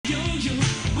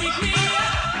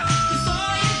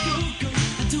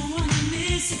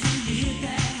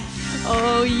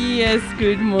Oh, yes.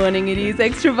 Good morning. It is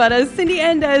Extra Butter. Cindy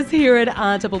and Daz here at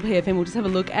RPPFM. We'll just have a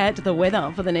look at the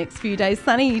weather for the next few days.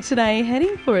 Sunny today,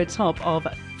 heading for a top of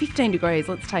 15 degrees.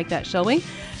 Let's take that, shall we?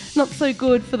 Not so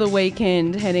good for the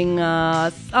weekend, hitting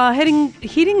us,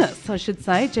 I should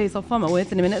say. Geez, I'll find my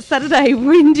words in a minute. Saturday,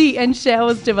 windy and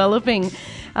showers developing.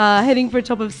 Heading for a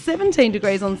top of 17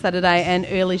 degrees on Saturday and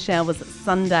early showers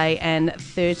Sunday and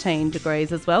 13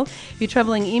 degrees as well. If you're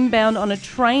travelling inbound on a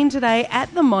train today,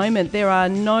 at the moment there are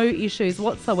no issues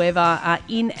whatsoever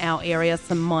in our area.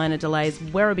 Some minor delays,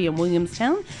 Werribee and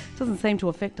Williamstown. Doesn't seem to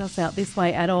affect us out this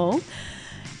way at all.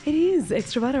 It is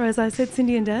Extra Butter, as I said,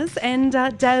 Cindy and Daz. And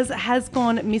Daz has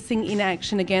gone missing in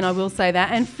action again, I will say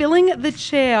that. And filling the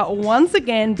chair once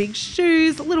again, big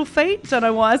shoes, little feet. Don't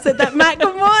know why I said that, Matt.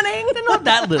 Good morning. They're not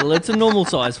that little. It's a normal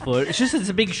size foot. It's just it's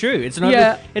a big shoe. It's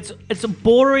a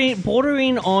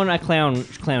bordering on a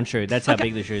clown shoe. That's how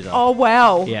big the shoes are. Oh,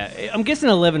 wow. Yeah, I'm guessing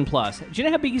 11 plus. Do you know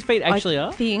how big his feet actually are?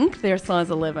 I think they're size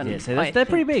 11. Yeah, so they're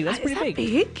pretty big. That's pretty big.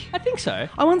 Big? I think so.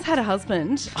 I once had a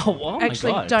husband. Oh my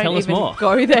actually, God. don't Tell us even more.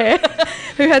 go there.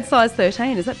 Who had size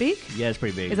 13? Is that big? Yeah, it's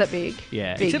pretty big. Is that big?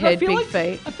 Yeah. Big Except head, big like,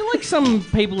 feet. I feel like some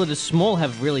people that are small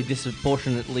have really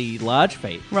disproportionately large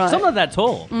feet. Right. So I'm not that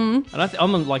tall. And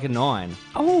I'm like a 9.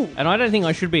 Oh. And I don't think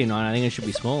I should be a 9. I think I should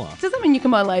be smaller. Does that mean you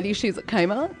can buy ladies' shoes at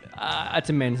Kmart? It's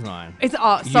a men's 9. It's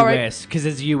sorry. US, because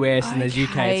there's US and there's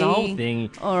UK. It's a whole thing.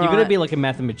 All You've got to right. be like a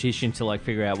mathematician to like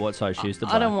figure out what size shoes to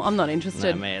buy. I'm not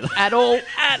interested No, man. at all.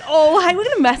 At all. Hey, we've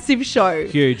got a massive show.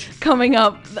 Huge. Coming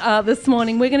up this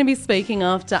morning. We're going to be speaking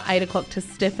after 8 o'clock to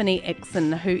Stephanie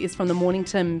Exon, who is from the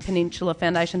Mornington Peninsula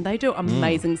Foundation. They do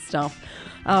amazing stuff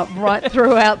right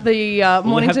throughout the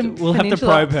Mornington We'll have to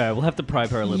Peninsula. probe her. We'll have to probe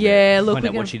her a little bit. Yeah, look, Find we're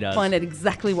out going what she to does. find out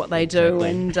exactly what they do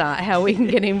and how we can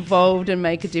get involved and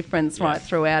make a difference right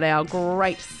throughout our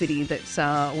great city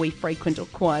that we frequent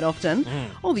quite often.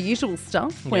 All the usual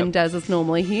stuff. When Daz is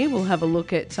normally here, we'll have a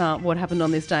look at what happened on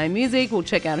this day in music. We'll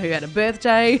check out who had a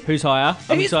birthday. Who's higher?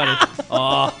 I'm excited.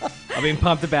 I've been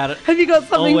pumped about it. Have you got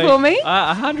something for me?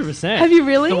 100%. Have you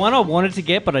really? The one I wanted to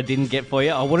get, but I didn't get for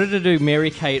you. I wanted to do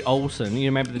Mary-Kate Olsen. You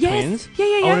remember the twins? Yeah.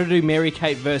 I wanted to do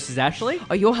Mary-Kate versus Ashley.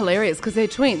 Oh, you're hilarious because they're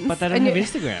twins. But they don't have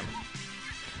Instagram.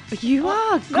 You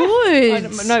are good.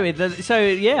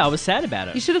 I was sad about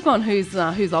it. You should have gone who's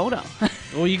older.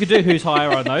 Well, you could do who's higher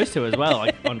on those two as well,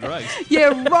 like on drugs.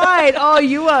 Yeah, right. Oh,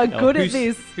 you are good at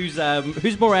this. Who's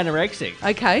more anorexic?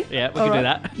 Okay. Yeah, we could do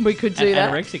that. We could do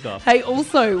that. Anorexic off. Hey,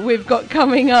 also, we've got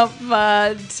coming up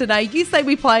today, You Say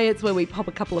We Play. It's where we pop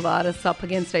a couple of artists up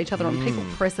against each other and people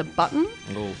press a button.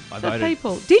 Oh, I The voted.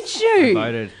 people. Did you?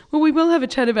 I voted. Well, we will have a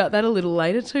chat about that a little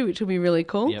later too, which will be really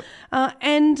cool. Yep.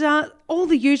 And all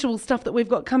the usual stuff that we've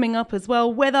got coming up as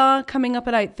well. Weather coming up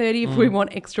at 8:30 if we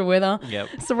want extra weather. Yep.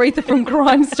 Saritha from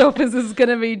Crime Stoppers is going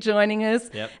to be joining us.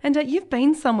 Yep. And you've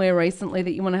been somewhere recently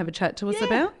that you want to have a chat to us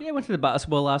about? Yeah, I went to the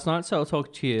basketball last night, so I'll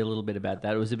talk to you a little bit about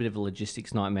that. It was a bit of a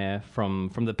logistics nightmare from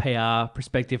the PR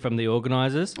perspective from the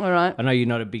organisers. All right. I know you're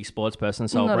not a big sports person,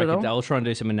 so Not I'll break at it all. down. I'll try and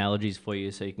do some analogies for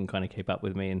you so you can kind of keep up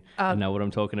with me and know what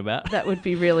I'm talking about. That would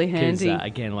be really handy. Because,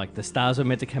 again, like the stars were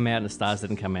meant to come out and the stars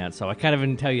didn't come out, so I can't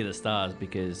even tell you the stars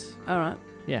because, All right.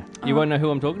 yeah, you won't know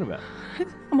who I'm talking about.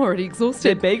 I'm already They're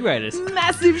exhausted. B graders.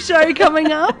 Massive show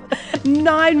coming up.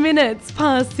 9 minutes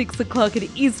past 6 o'clock. It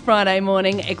is Friday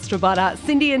morning. Extra Butter.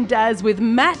 Cindy and Daz with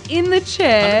Matt in the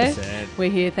chair. 100%.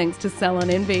 We're here thanks to Salon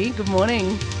Envy. Good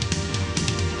morning.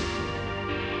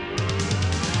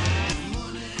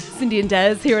 Cindy and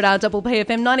Daz here at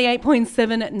RPPFM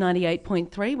 98.7,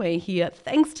 98.3. We're here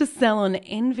thanks to Salon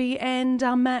Envy. And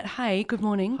Matt, hey, good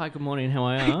morning. Hi, good morning. How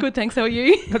are you? Good, thanks. How are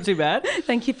you? Not too bad.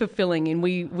 Thank you for filling in.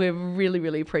 We're really,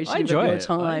 really appreciative enjoy of your it.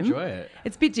 time. I enjoy it.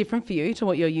 It's a bit different for you to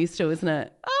what you're used to, isn't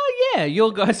it? Oh yeah,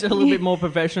 your guys are a little bit more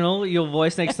professional. Your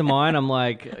voice next to mine, I'm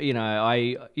like, when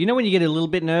you get a little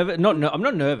bit nervous. I'm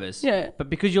not nervous. Yeah. But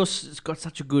because you've got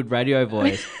such a good radio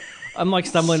voice, I'm like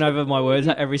stumbling over my words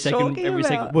every second,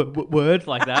 word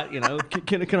like that.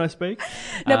 Can I speak?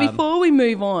 Now, before we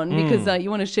move on, because you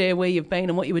want to share where you've been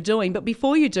and what you were doing, but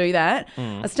before you do that,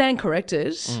 I stand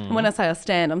corrected. And when I say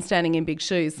I'm standing in big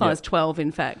shoes, size 12,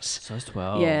 in fact. Size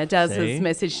 12. Yeah, Daz has See?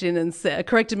 messaged in and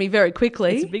corrected me very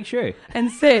quickly. It's a big shoe. And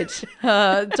said,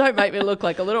 don't make me look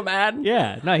like a little man.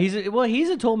 Yeah. No, he's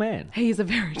a tall man. He is a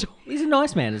very tall man. He's a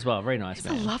nice man as well. Very nice He's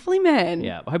man. a lovely man.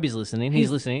 Yeah, I hope he's listening. He's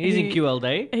listening. He's in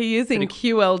QLD. He is in Bit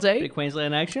QLD. of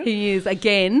Queensland action. He is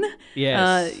again.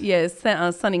 Yes.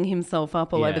 Sunning himself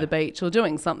up all Yeah. over the beach or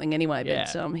doing something anyway. Yeah.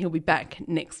 But he'll be back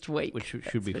next week. Which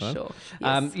should be for fun. Sure.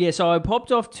 Yes. So I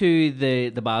popped off to the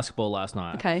basketball last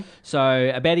night. Okay.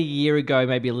 So about a year ago,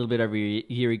 maybe a little bit over a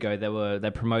year ago, they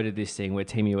promoted this thing where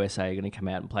Team USA are going to come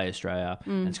out and play Australia,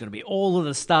 and it's going to be all of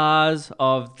the stars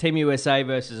of Team USA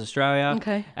versus Australia.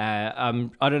 Okay.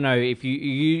 I don't know if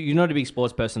you're not a big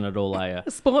sports person at all, are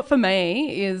you? Sport for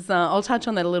me is I'll touch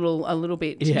on that a little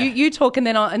bit. Yeah. You talk and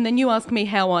then you ask me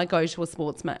how I go to a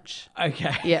sports match.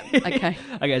 Okay. Yeah. Okay.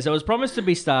 Okay. So it was promised to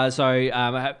be stars. So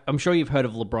I'm sure you've heard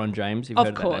of LeBron James. You've heard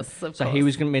of that name. Of so course. he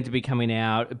was meant to be coming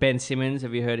out. Ben Simmons.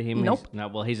 Have you heard of him? Nope. No.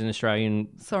 Well, he's an Australian.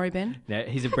 Sorry, Ben. Yeah,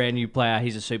 he's a brand new player.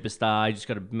 He's a superstar. He just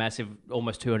got a massive,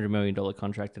 almost $200 million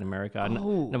contract in America.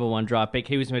 Number one draft pick.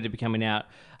 He was meant to be coming out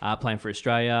playing for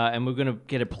Australia, and we're going to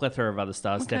get a plethora of other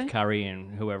stars, Okay. Steph Curry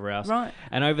and whoever else. Right.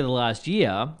 And over the last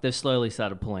year, they've slowly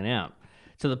started pulling out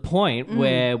to the point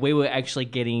where we were actually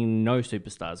getting no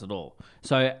superstars at all.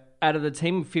 So out of the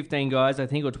team of 15 guys, I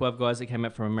think, or 12 guys that came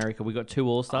out from America, we got 2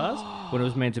 All-Stars when it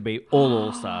was meant to be all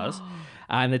All-Stars.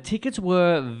 And the tickets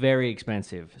were very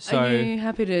expensive. So Are you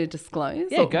happy to disclose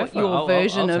Yeah, what go for it. your I'll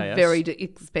version tell of you. very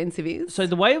expensive is? So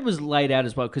the way it was laid out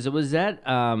as well, because it was at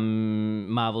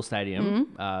Marvel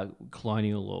Stadium,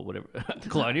 Colonial or whatever.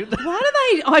 Colonial? Why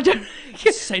do they? I don't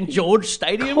St. George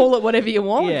Stadium? call it whatever you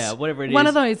want. Yeah, whatever it One is.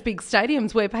 of those big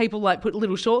stadiums where people like put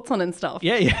little shorts on and stuff.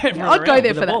 Yeah. I'd go Around there with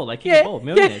for the that. ball. They kick Yeah, the ball,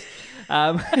 millionaires.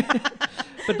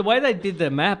 But the way they did the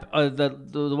map,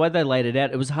 the way they laid it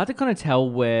out, it was hard to kind of tell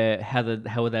how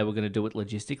they were going to do it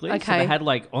logistically. So Okay. they had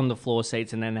like on the floor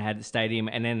seats, and then they had the stadium,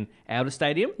 and then out of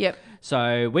stadium. Yep.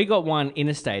 So we got one in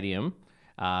a stadium.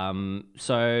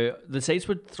 So the seats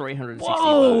were $360.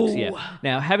 Whoa. Yeah.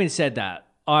 Now, having said that,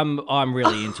 I'm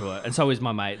really into it, and so is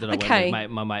my mate that I Okay. went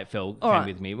with. My mate Phil All came right.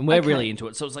 with me, and we're Okay. really into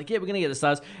it. So it's like, yeah, we're going to get the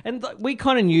stars, and we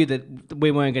kind of knew that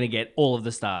we weren't going to get all of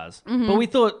the stars, but we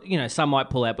thought some might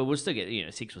pull out, but we'll still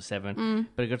get 6 or 7.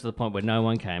 But it got to the point where no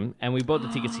one came, and we bought the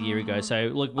tickets a year ago. So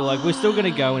look, we're still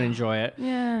going to go and enjoy it.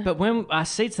 Yeah. But when our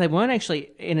seats, they weren't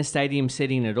actually in a stadium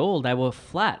setting at all; they were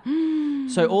flat.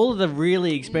 So all of the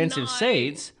really expensive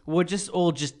seats were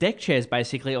just deck chairs,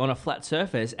 basically, on a flat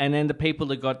surface. And then the people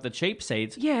that got the cheap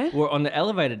seats Yeah. were on the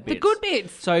elevated bits. The good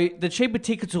bits. So the cheaper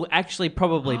tickets were actually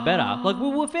probably better. Like, we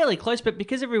were fairly close, but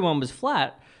because everyone was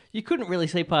flat, you couldn't really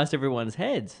see past everyone's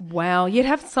heads. Wow, you'd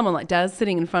have someone like Daz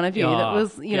sitting in front of you that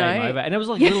was, Game over. And there was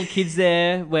like little kids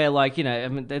there where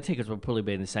their tickets would probably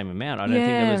be in the same amount. I don't think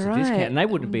there was a discount, and they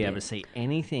wouldn't be able to see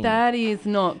anything. That is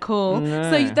not cool.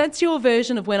 No. So that's your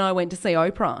version of when I went to see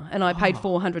Oprah and I paid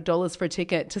 $400 for a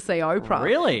ticket to see Oprah.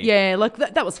 Really? Yeah, like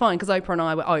that was fine because Oprah and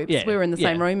I were opes. We were in the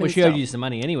same room Well, and she stuff. owed you some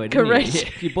money anyway, didn't Correct. you? Yeah,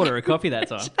 you bought her a coffee that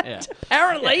time. Yeah.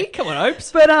 Apparently. Yeah, come on,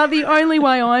 Opes. But the only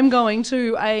way I'm going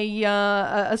to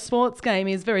a sports game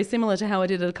is very similar to how I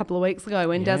did it a couple of weeks ago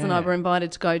when Daz and I Yeah. were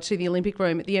invited to go to the Olympic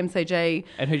Room at the MCG.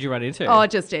 And who'd you run into? Oh,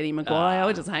 just Eddie Maguire.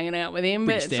 We're just hanging out with him.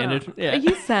 pretty But, standard, yeah. Are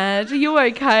you sad? Are you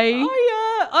okay?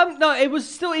 No, it was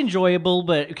still enjoyable,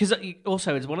 but because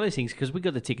also it's one of those things because we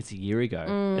got the tickets a year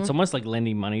ago. It's almost like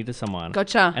lending money to someone.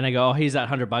 Gotcha. And they go, "Oh, here's that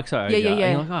 $100 I owe Yeah, you." yeah, yeah.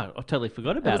 And you're like, "Oh, I totally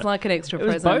forgot about It it." was like an extra it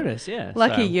was present. bonus, yeah.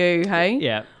 Lucky So, you, hey?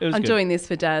 Yeah, it was I'm good. doing this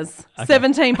for Daz.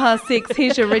 17 past 6.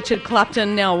 Here's your Richard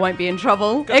Clapton. Now I won't be in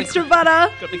trouble. the- Extra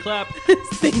butter. Got the clap.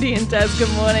 Cindy and Daz,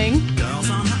 good morning. Girls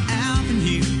on the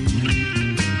avenue.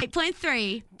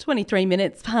 8.3. 23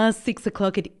 minutes past 6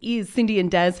 o'clock. It is Cindy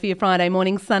and Daz for your Friday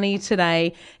morning. Sunny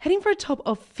today. Heading for a top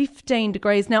of 15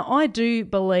 degrees. Now, I do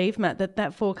believe, Matt,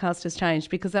 that forecast has changed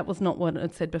because that was not what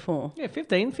it said before. Yeah,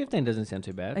 15. 15 doesn't sound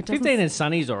too bad. It doesn't 15 and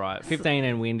sunny's all right. 15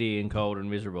 and windy and cold and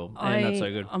miserable. Not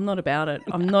so good. I'm not about it.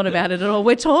 I'm not about it at all.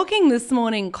 We're talking this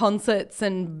morning concerts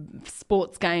and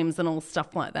sports games and all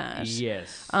stuff like that.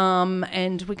 Yes.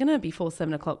 And we're going to, before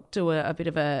 7 o'clock, do a bit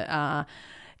of a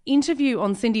interview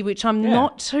on Cindy, which I'm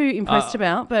not too impressed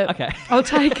about, but okay. I'll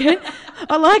take it.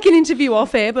 I like an interview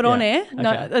off air, but on air,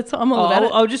 no, Okay. I'm all about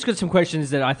it. I'll just got some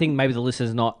questions that I think maybe the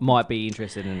listeners might be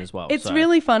interested in as well. It's so.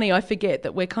 really funny. I forget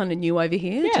that we're kind of new over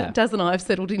here. Yeah. Daz and I have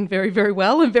settled in very, very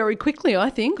well and very quickly,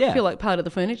 I think. Yeah. I feel like part of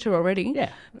the furniture already.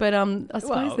 Yeah. But I suppose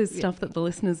Well, there's yeah. stuff that the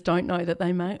listeners don't know that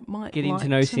they might Getting like to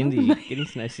know Cindy. Getting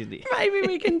to know Cindy. Maybe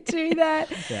we can do that.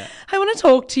 Yeah. I want to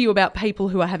talk to you about people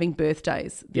who are having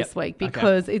birthdays this Yep. week Okay.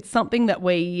 because it's something that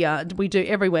we do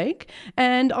every week,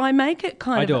 and I make it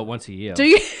kind I of. do it once a year. Do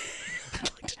you? I'd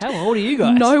like to How old are you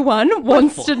guys? No one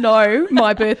wants to know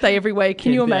my birthday every week.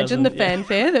 Can you imagine the 10,000, yeah.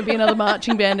 fanfare? There'd be another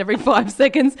marching band every 5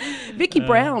 seconds. Vicky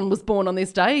Brown was born on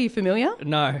this day. Are you familiar?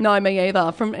 No. No, me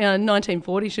either. From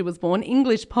 1940 she was born.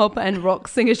 English pop and rock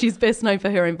singer. She's best known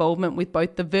for her involvement with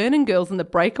both the Vernon Girls and the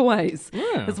Breakaways.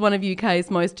 As one of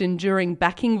UK's most enduring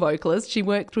backing vocalists, she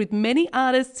worked with many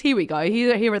artists. Here we go.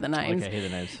 Here are the names. Okay, here are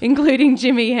the names. Including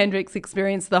Jimi Hendrix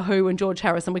Experience, The Who and George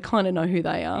Harrison. We kind of know who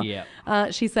they are. Yeah.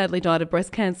 She sadly died of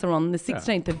breast cancer on the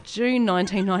 16th of June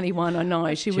 1991. I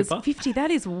know. She was Chipper. 50.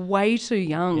 That is way too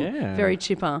young. Yeah. Very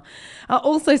chipper.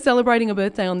 Also celebrating a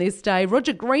birthday on this day,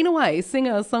 Roger Greenaway,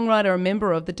 singer, songwriter, and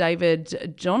member of the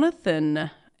David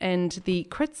Jonathan and the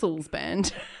Kretzels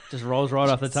band. Just rolls right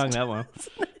off the tongue, that one.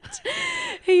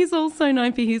 He's also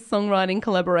known for his songwriting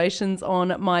collaborations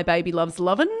on My Baby Loves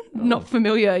Lovin'. Not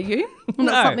familiar, are you? No.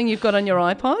 Not something you've got on your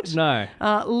iPod? No.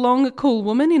 Long Cool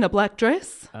Woman in a Black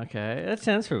Dress. Okay, that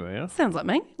sounds familiar. Sounds like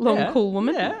me. Long Yeah, Cool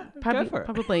Woman. yeah, go for it.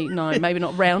 Probably, no, maybe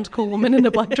not Round Cool Woman in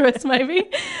a black dress, maybe.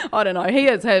 I don't know. He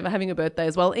is having a birthday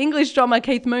as well. English drummer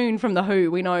Keith Moon from The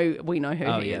Who. We know who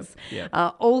he yeah, is. yeah.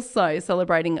 Also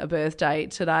celebrating a birthday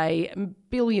today.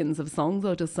 Billions of songs,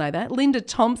 I'll just say that. Linda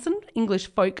Thompson, English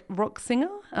folk rock singer,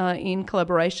 in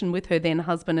collaboration with her then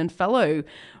husband and fellow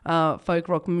folk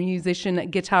rock musician,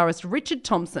 guitarist Richard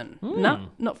Thompson. No,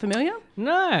 not familiar?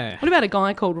 No. What about a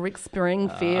guy called Rick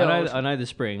Springfield? I know the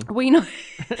spring. We know.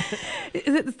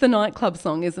 It's the nightclub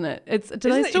song, isn't it?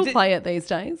 Do they still play it these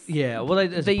days? Yeah, well,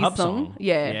 it's a pub song.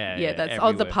 Yeah, that's the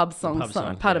everywhere. pub song. The pub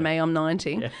song, Pardon yeah. me, I'm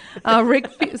 90. Rick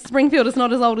Springfield is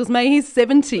not as old as me. He's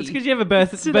 70. It's because you have a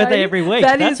birthday every week.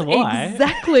 That's why.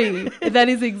 That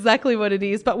is exactly what it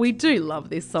is. But we do love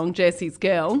this song, Jesse's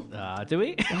Girl. Do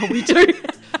we? We do.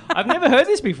 I've never heard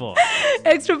this before.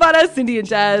 Extra butter, Cindy and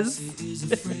Jazz.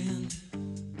 Is a friend.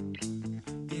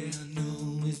 Yeah, I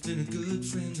know he's been a good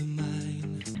friend of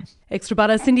mine. Extra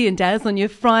butter, Cindy and Daz on your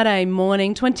Friday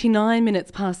morning, 29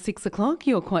 minutes past 6 o'clock.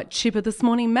 You're quite chipper this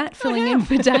morning. Matt filling in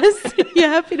for Daz. You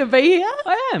happy to be here?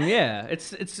 I am, yeah.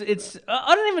 It's.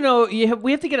 I don't even know.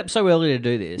 We have to get up so early to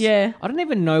do this. Yeah. I don't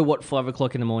even know what 5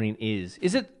 o'clock in the morning is.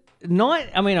 Is it night?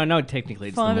 I mean, I know technically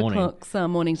it's 5 the morning. o'clock's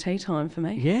morning tea time for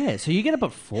me. Yeah, so you get up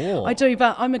at 4. I do,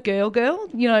 but I'm a girl.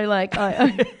 You know, like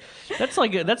That's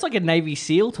like a Navy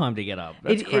SEAL time to get up.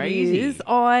 That's crazy. It is.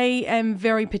 I am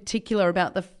very particular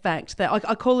about the fact that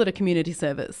I call it a community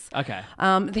service. Okay.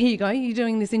 Here you go. You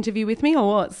doing this interview with me or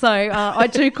what? So I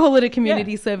do call it a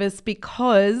community service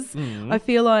because I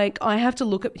feel like I have to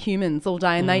look at humans all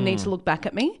day and they need to look back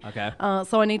at me. Okay.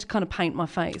 So I need to kind of paint my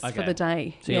face for the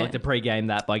day. So you like to pre-game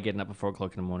that by getting up at 4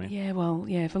 o'clock in the morning. Yeah, well,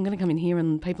 yeah, if I'm going to come in here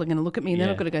and people are going to look at me and then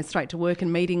Yeah. I've got to go straight to work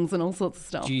and meetings and all sorts of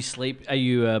stuff. Do you sleep? Are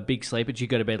you a big sleeper? Do you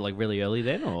go to bed like really early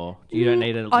then, or you don't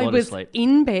need a lot I of was sleep?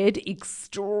 in bed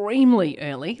extremely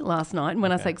early last night. And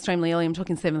when I say extremely early, I'm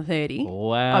talking 7:30.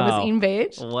 Wow. I was in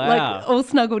bed, Wow. like all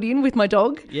snuggled in with my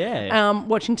dog. Yeah.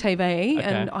 Watching TV,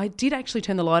 and I did actually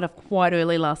turn the light off quite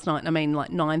early last night. I mean,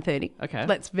 like 9:30. Okay.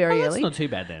 That's very That's early. not too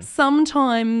bad then.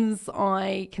 Sometimes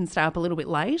I can stay up a little bit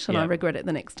late, and I Yeah. regret it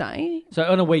the next day. So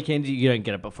on a weekend, you don't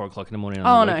get up at 4 o'clock in the morning. Oh,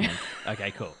 On no. the weekend.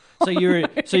 Okay, cool. So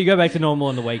you go back to normal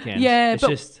on the weekend. Yeah, it's but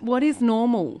just what is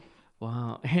normal?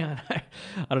 wow. Yeah,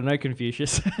 I don't know,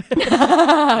 Confucius.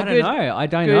 I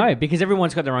don't know because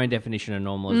everyone's got their own definition of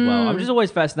normal as well. I'm just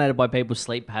always fascinated by people's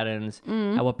sleep patterns,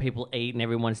 how what people eat, and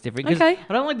everyone's different. 'Cause Okay.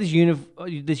 I don't like this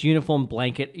this uniform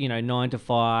blanket. 9 to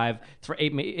 5,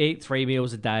 eat 3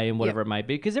 meals a day and whatever Yep. it may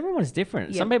be because everyone's different.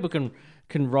 Yep. Some people can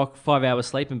rock 5 hours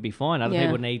sleep and be fine. Other Yeah.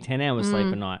 people need 10 hours sleep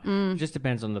a night. It just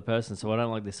depends on the person. So I don't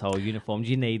like this whole uniform. Do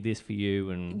you need this for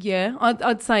you? And Yeah,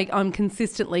 I'd say I'm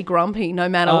consistently grumpy no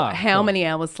matter how cool. many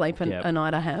hours sleep Yep. a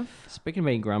night I have. speaking of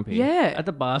being grumpy, Yeah. at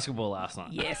the basketball last night.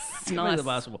 Yes, Speaking of nice. the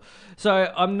basketball.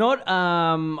 So I'm not.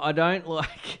 I don't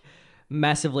like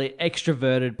massively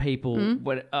extroverted people.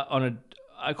 When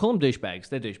I call them douchebags.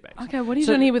 They're douchebags. Okay, what are you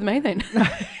So- doing here with me then?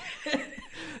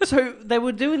 So they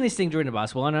were doing this thing during the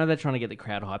basketball. I know they're trying to get the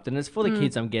crowd hyped, and it's for the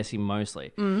kids, I'm guessing,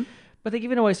 mostly. But they're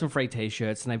giving away some free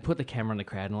T-shirts, and they put the camera on the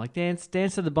crowd and like, dance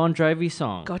to the Bon Jovi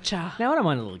song. Gotcha. Now, I don't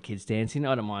mind the little kids dancing.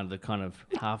 I don't mind the kind of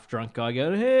half-drunk guy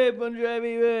going, hey, Bon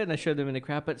Jovi, and they show them in the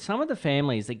crowd. But some of the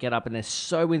families that get up and they're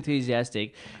so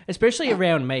enthusiastic, especially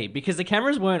around me, because the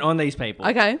cameras weren't on these people.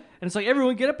 Okay. And it's like,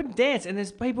 everyone get up and dance. And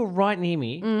there's people right near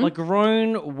me, like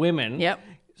grown women, Yep.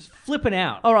 flipping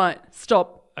out. All right,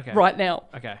 stop. Okay. Right now.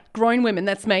 Okay. Grown women,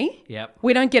 that's me. Yep.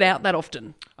 We don't get out that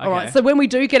often. All Okay. right, so when we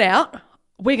do get out,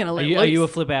 we're going to let Are loose. you a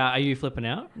flip out? Are you flipping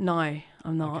out? No,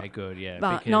 I'm not. Okay, good, yeah.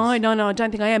 But because- no, I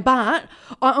don't think I am. But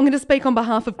I'm going to speak on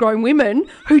behalf of grown women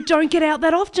who don't get out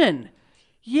that often.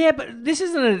 Yeah, but this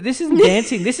isn't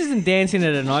dancing. This isn't dancing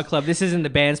at a nightclub. This isn't the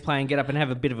band's playing, get up and have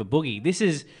a bit of a boogie. This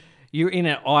is you're in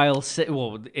an aisle.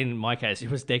 Well, in my case, it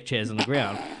was deck chairs on the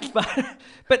ground.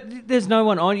 But there's no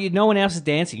one on you. No one else is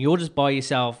dancing. You're just by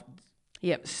yourself.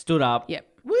 Yep. Stood up. Yep.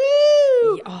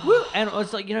 Woo! Woo! And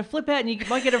it's like, flip out and you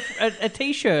might get a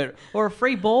T-shirt or a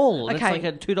free ball. That's Okay. like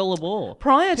a $2 ball.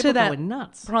 Prior People to that, going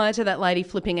nuts. prior to that lady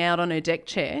flipping out on her deck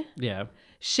chair, Yeah.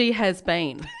 she has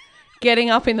been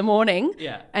getting up in the morning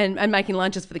Yeah. and making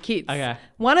lunches for the kids. Okay.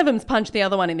 One of them's punched the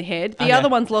other one in the head. The Okay. other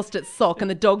one's lost its sock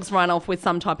and the dog's run off with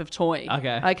some type of toy.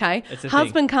 Okay. Okay. It's a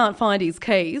Husband can't find his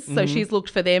keys, so she's looked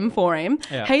for them for him.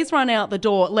 Yeah. He's run out the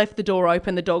door, left the door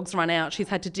open, the dog's run out. She's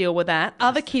had to deal with that.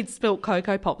 Other kids spilt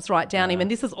Cocoa Pops right down him,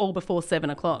 and this is all before 7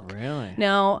 o'clock. Really?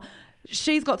 Now,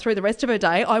 she's got through the rest of her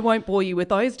day. I won't bore you with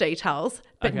those details,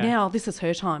 but Okay. now this is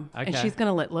her time, and Okay. she's going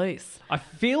to let loose. I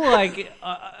feel like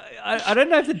I don't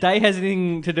know if the day has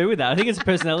anything to do with that. I think it's a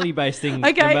personality-based thing,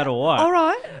 Okay. no matter what. All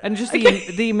right. And just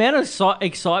the amount of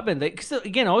excitement that, because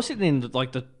again, I was sitting in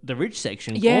like the rich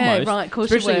section, Yeah, almost, right, of course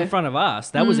you especially were. in front of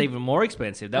us. That was even more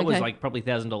expensive. That was Okay. like probably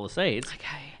 $1,000 seats.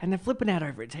 Okay. And they're flipping out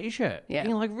over a T-shirt. Yeah. And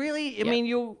you're like, really? I mean,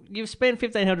 you've spent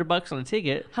 $1,500 on a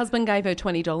ticket. Husband gave her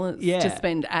 $20 Yeah. to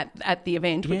spend at the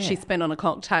event, which Yeah. she spent on a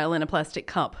cocktail in a plastic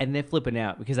cup. And they're flipping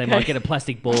out because they might get a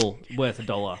plastic ball worth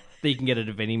 $1 that you can get at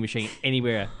a vending machine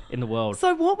anywhere in the world.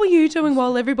 So what were you doing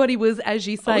while everybody was, as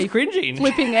you say, I was cringing.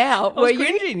 flipping out? I was Were you?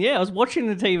 cringing, yeah. I was watching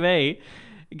the TV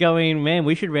going, man,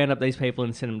 we should round up these people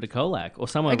and send them to Colac or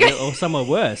somewhere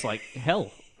worse, like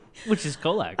hell, which is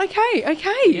Colac.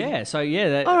 Okay. Yeah, so yeah.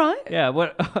 That, All right. Yeah,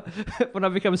 when I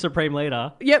become Supreme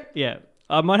Leader, Yep. yeah,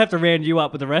 I might have to round you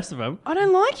up with the rest of them I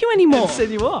don't like you anymore. and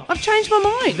send you off. I've changed my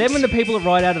mind. Them and the people that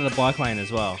ride out of the bike lane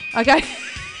as well. Okay.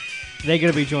 They're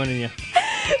going to be joining you.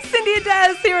 Cindy and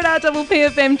Daz here at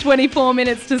RPPFM, 24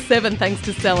 minutes to 7, thanks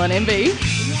to Stella and Envy.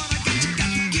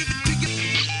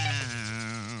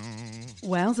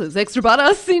 Wowzers, extra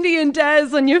butter, Cindy and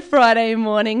Daz on your Friday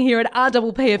morning here at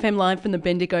RPPFM live from the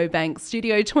Bendigo Bank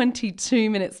studio, 22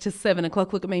 minutes to 7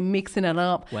 o'clock. Look at me mixing it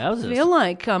up. Wowzers. I feel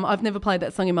like I've never played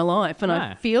that song in my life, and I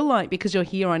No. feel like because you're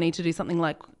here I need to do something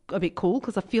like a bit cool,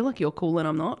 because I feel like you're cool and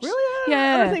I'm not. Really? I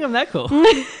Yeah. don't think I'm that cool.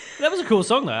 That was a cool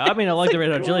song, though. I mean, I like the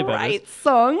Red Hot Chili Peppers. Great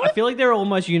song. I feel like they're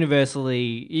almost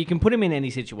universally. You can put them in any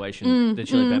situation. The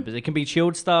Chili Peppers. It can be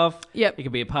chilled stuff. Yep. It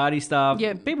can be a party stuff.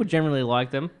 Yep. People generally like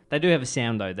them. They do have a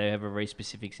sound though. They have a very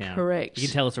specific sound. Correct. You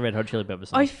can tell it's a Red Hot Chili Peppers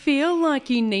song. I feel like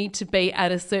you need to be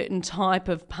at a certain type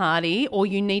of party, or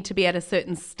you need to be at a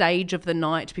certain stage of the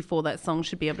night before that song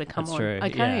should be able to come That's on. true.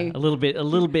 Okay. Yeah. A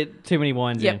little bit too many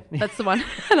wines Yep, in. that's the one.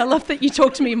 And I love that you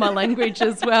talk to me in my language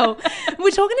as well. We're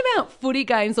talking about footy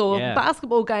games or Yeah.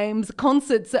 basketball games,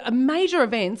 concerts, major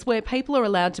events where people are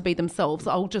allowed to be themselves.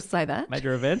 I'll just say that.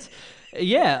 Major events.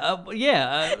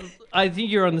 I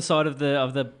think you're on the side of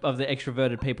the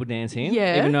extroverted people dancing.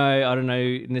 Yeah. Even though I don't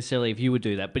know necessarily if you would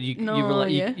do that, but you can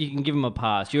give them a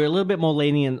pass. You're a little bit more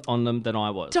lenient on them than I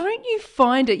was. Don't you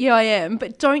find it? Yeah, I am.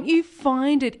 But don't you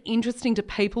find it interesting to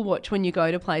people watch when you go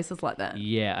to places like that?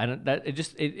 Yeah, and it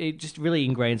just really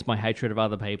ingrains my hatred of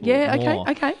other people. Yeah, more.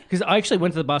 okay. Because I actually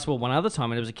went to the basketball one other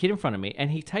time, and there was a kid in front of me, and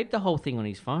he taped the whole thing on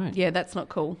his phone. Yeah, that's not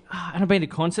cool. And I've been to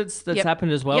concerts that's Yep.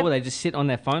 happened as well, Yep. where they just sit on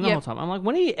their phone the Yep. whole time. I'm like,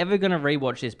 when are you ever going to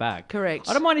rewatch this back? Correct.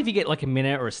 I don't mind if you get like a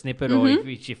minute or a snippet, or if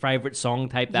it's your favourite song,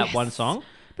 tape that Yes. one song,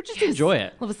 but just enjoy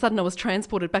it. All of a sudden, I was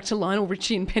transported back to Lionel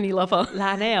Richie and Penny Lover.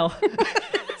 La now.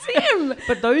 It's him.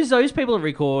 But those people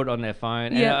record on their phone,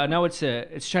 and Yeah. I know it's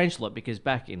changed a lot because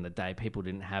back in the day people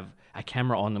didn't have a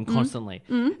camera on them constantly,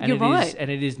 and You're right.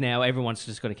 and it is now everyone's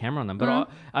just got a camera on them. But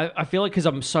I feel like because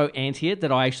I'm so anti it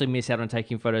that I actually miss out on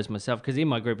taking photos myself. Because in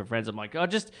my group of friends, I'm like, oh,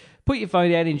 just put your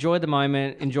phone down, enjoy the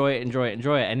moment, enjoy it.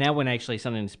 And now when actually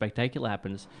something spectacular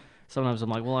happens, sometimes I'm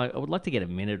like, well, I would like to get a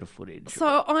minute of footage.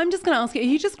 So I'm just going to ask you, are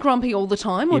you just grumpy all the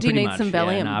time, or Yeah, do you pretty need much, some yeah.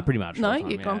 Valium? Nah, pretty much No, all the time,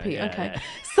 you're yeah, grumpy. yeah, okay. yeah.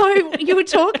 So you were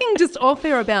talking just off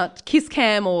air about kiss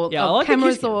cam or Yeah, I like the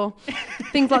cameras kiss cam. or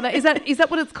things like that. Is that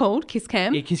what it's called? Kiss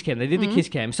cam? Yeah, Kiss Cam. They did the Kiss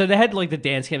Cam. So they had like the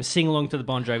dance cam, sing along to the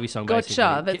Bon Jovi song. Gotcha.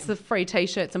 Basically. That's the free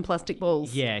t-shirts and plastic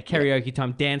balls. Yeah, karaoke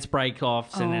time, dance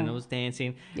break-offs, and then it was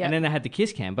dancing. Yep. And then they had the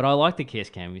Kiss Cam, but I like the Kiss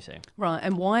Cam, you see. Right.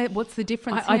 And why? What's the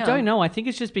difference I here? don't know. I think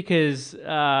it's just because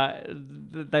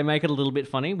they make it a little bit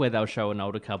funny where they'll show an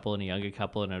older couple and a younger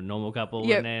couple and a normal couple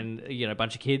Yep. and then, a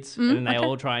bunch of kids and then they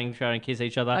all try and kiss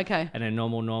each other. Okay. And then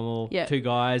normal, Yep. two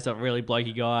guys, not really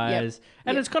blokey guys.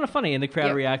 And Yep. it's kind of funny and the crowd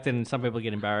Yep. react and some people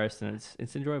get embarrassed and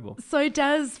it's enjoyable. So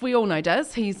Daz, we all know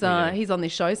Daz. He's on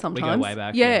this show sometimes. way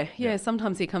back, Yeah, yeah.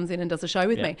 Sometimes he comes in and does a show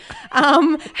with Yeah.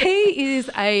 me. He is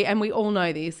and we all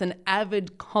know this, an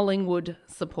avid Collingwood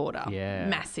supporter. Yeah.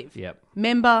 Massive. Yep.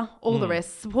 member, all the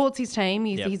rest, supports his team.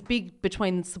 He's, Yep. he's big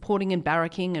between supporting and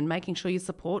barracking and making sure you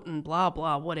support and blah,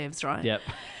 blah, whatevs, right? Yep.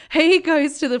 He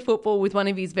goes to the football with one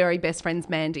of his very best friends,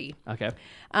 Mandy. Okay.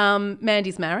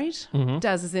 Mandy's married. Mm-hmm.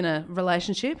 Daz is in a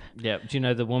relationship. Yep. Do you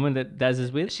know the woman that Daz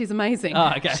is with? She's amazing.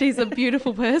 Oh, okay. She's a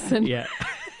beautiful person. Yeah.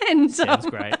 And Sounds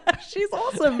great. she's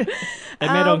awesome. They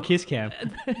met on Kiss Cam.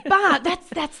 But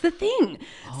that's the thing.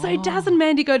 So Daz and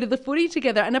Mandy go to the footy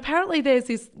together, and apparently there's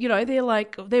this,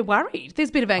 they're worried. There's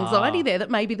a bit of anxiety there that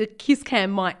maybe the kiss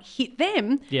cam might hit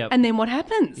them. Yep. And then what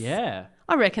happens? Yeah.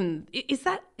 I reckon is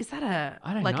that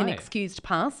I don't an know. excused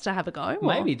pass to have a go? Or-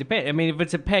 Maybe. Depend. I mean, if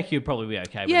it's a peck, you'd probably be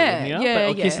okay with Yeah, it, wouldn't you? yeah,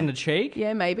 But, or yeah. kiss in the cheek.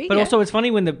 Yeah, maybe. But yeah. also, it's funny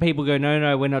when the people go,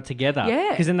 no, we're not together.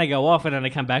 Yeah. Because then they go off and then they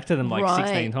come back to them like right.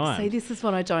 16 times. See, this is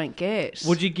what I don't get.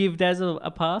 Would you give Daz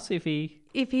a pass if he...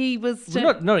 if he was to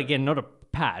Well, not a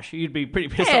pash. You'd be pretty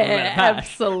pissed off about a yeah, pash.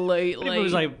 absolutely. But if it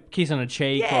was like kiss on a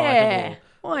cheek or like a yeah. little...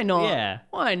 Why not? Yeah.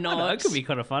 Why I not? know, it could be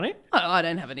kind of funny. I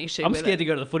don't have an issue I'm with scared it. to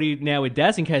go to the footy now with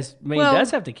Daz in case me Well, and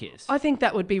Daz have to kiss. I think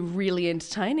that would be really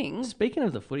entertaining. Speaking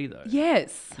of the footy, though,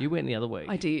 Yes. you went the other week.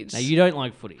 I did. Now, you don't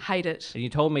like footy. Hate it. And you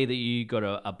told me that you got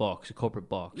a box, a corporate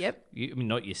box. Yep. I mean,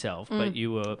 not yourself, but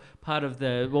you were part of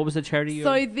the... What was the charity? you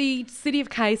So the City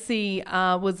of Casey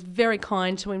was very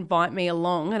kind to invite me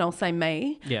along, and I'll say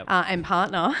me, Yep. and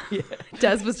partner.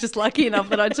 Daz was just lucky enough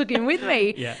that I took him with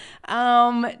me. Yeah.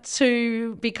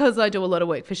 Because I do a lot of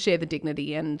work for Share the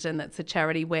Dignity, and that's a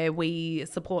charity where we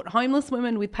support homeless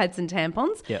women with pads and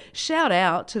tampons. Yep. Shout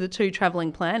out to the two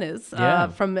travelling planners Yeah.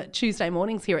 from Tuesday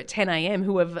mornings here at 10 a.m.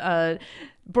 who have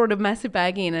brought a massive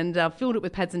bag in and filled it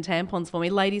with pads and tampons for me.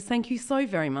 Ladies, thank you so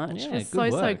very much. Yeah, We're good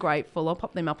so work. grateful. I'll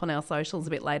pop them up on our socials a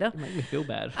bit later. Make me feel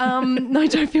bad. No,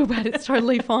 don't feel bad. It's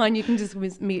totally fine. You can just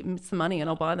give me some money and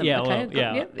I'll buy them. yeah, okay? well,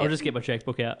 yeah. Yep, I'll yep. just get my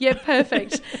checkbook out. Yeah,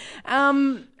 perfect.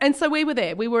 And so we were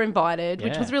there. We were invited,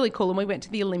 which Yeah. was really cool. And we went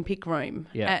to the Olympic Room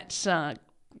Yeah.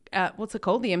 at what's it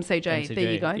called? The MCG. There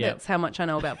you MCG, go. yep. That's how much I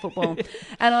know about football.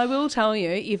 And I will tell you,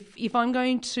 if I'm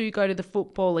going to go to the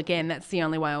football again, that's the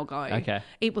only way I'll go. Okay.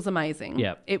 It was amazing.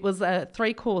 Yep. It was a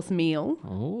 3-course meal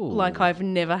Ooh. like I've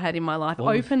never had in my life.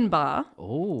 Open bar.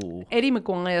 Oh. Eddie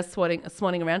Maguire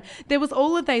swanning around. There was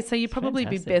all of these, so you'd probably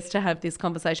Fantastic. be best to have this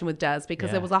conversation with Daz because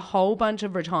Yeah. there was a whole bunch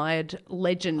of retired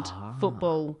legend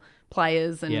football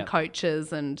players and Yep.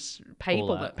 coaches and people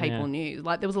that, that people yeah. knew.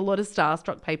 Like there was a lot of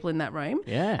starstruck people in that room.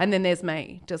 Yeah. And then there's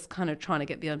me, just kind of trying to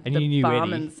get the you knew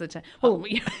barman's attention. Well,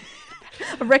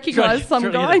 I recognise some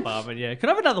Trying to get guy. a barman, yeah. Can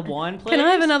I have another wine, please? Can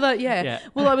I have another? Yeah. Yeah.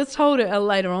 Well, I was told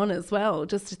later on as well,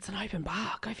 just it's an open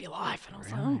bar, go for your life. And I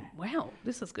was like, oh, wow,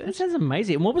 this is good. That sounds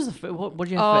amazing. And what was the food? What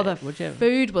did you have? Oh, for- the what'd you have?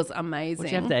 food was amazing.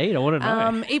 What'd you have to eat? I want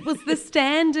to know. It was the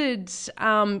standard,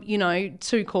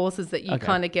 2 courses that you Okay.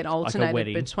 kind of get Like a alternated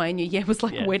wedding. between you. Yeah, it was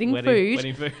like Yeah, wedding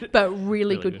wedding food, food. but really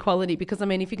Really good good. quality because, I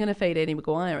mean, if you're going to feed Eddie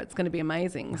Maguire, it's going to be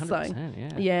amazing.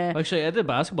 100%, So, yeah. Actually, at the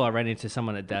basketball, I ran into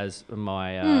someone that does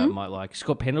my like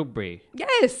Scott Pendlebury.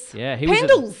 yes. Yeah, he was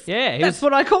Pendles. yeah, he That's was.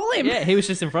 what I call him. Yeah, he was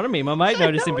just in front of me. My mate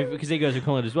noticed him because he goes to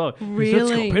Collingwood as well. He said, "That's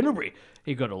Really? Scott Pendlebury."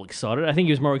 He got all excited. I think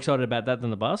he was more excited about that than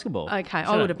the basketball. Okay,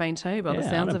 So, I would have been too by the yeah,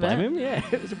 sounds I of don't it. blame him. Yeah,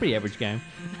 it was a pretty average game.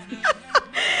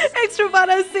 Extra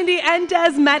butter, Cindy and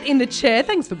Daz, Matt in the chair.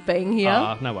 Thanks for being here.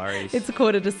 Ah, no worries. It's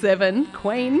 6:45.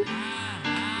 Queen.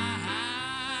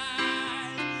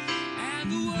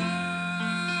 And the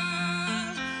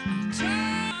world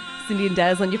turns. Cindy and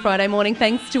Daz on your Friday morning.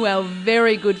 Thanks to our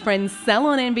very good friends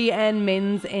Salon Envy and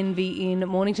Men's Envy in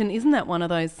Mornington. Isn't that one of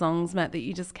those songs, Matt, that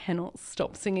you just cannot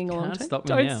stop singing along Can't to? stop me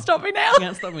Don't now. stop me now.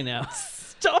 Can't stop me now.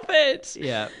 Stop it.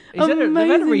 Yeah, they've had a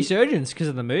Amazing. resurgence because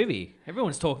of the movie.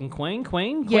 Everyone's talking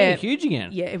Queen, Yeah. huge again.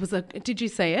 Yeah, it was a. Did you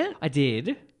see it? I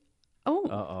did. Oh,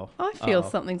 Uh-oh. I feel Uh-oh.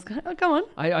 something's going. Oh, go on.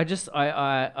 I just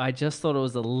thought it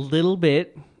was a little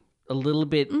bit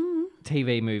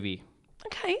TV movie,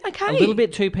 Okay. a little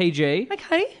bit too PG,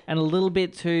 Okay. and a little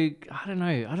bit too I don't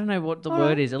know what the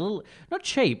word is. A little not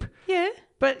cheap, Yeah.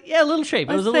 but yeah, a little cheap.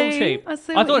 It I was a little see. cheap. I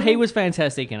see I what thought he you- was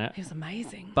fantastic in it. It was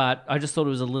amazing. But I just thought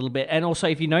it was a little bit, and also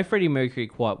if you know Freddie Mercury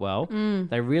quite well,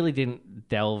 they really didn't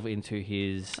delve into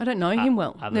his. I don't know him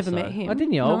well. other Never side. met him. I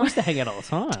didn't know. No. I used to hang out all the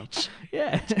time.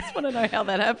 Yeah. I want to know how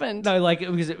that happened. No, like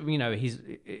because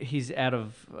he's out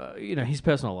of his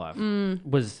personal life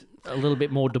was a little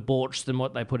bit more debauched than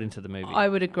what they put into the movie. I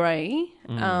would agree.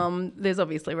 There's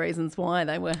obviously reasons why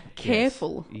they were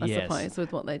careful, I Yes. suppose,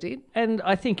 with what they did. And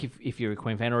I think if you're a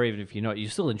Queen fan, or even if you're not, you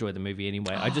still enjoy the movie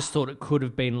anyway. I just thought it could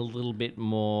have been a little bit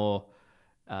more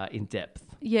in depth.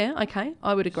 Yeah, okay.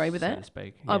 I would agree with so that. to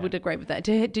speak. I Yeah. would agree with that.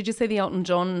 Did you see the Elton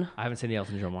John? I haven't seen the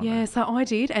Elton John one. Yeah, though. so I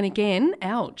did. And again,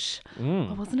 ouch.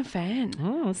 I wasn't a fan.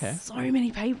 Okay. So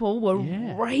many people were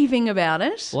Yeah. raving about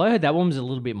it. Well, I heard that one was a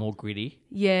little bit more gritty,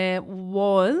 Yeah,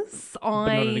 was. but not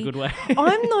in a good way.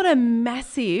 I'm not a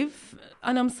massive,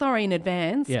 and I'm sorry in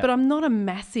advance, Yeah. but I'm not a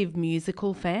massive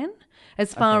musical fan.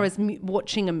 As far as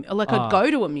watching I'd go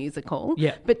to a musical,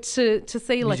 Yeah. but to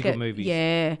see like Musical a movies.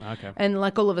 yeah, Okay. and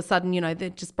like all of a sudden,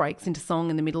 that just breaks into song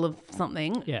in the middle of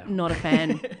something. Yeah. Not a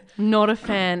fan, not a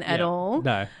fan at Yeah. all.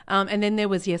 No. And then there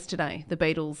was Yesterday, the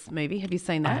Beatles movie. Have you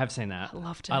seen that? I have seen that. I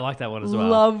loved it. I like that one as well.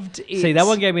 Loved it. See, that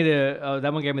one gave me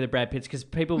the Brad Pitts because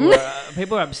people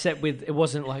were upset with it.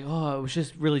 Wasn't like, oh, it was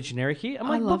just really generic here. I'm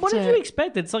like, but loved what did it. you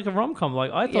expect? It's like a rom com.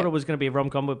 Like I thought Yep. it was going to be a rom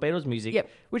com with Beatles music, Yep.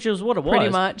 which is what it was.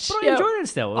 Pretty much. But I Yep. enjoyed it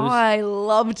still. It was, I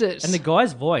loved it. and the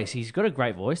guy's voice, he's got a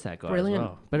great voice. That guy, Brilliant. As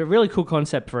well. But a really cool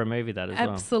concept for a movie. That as well.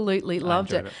 Absolutely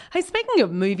loved it. enjoyed it. Hey, speaking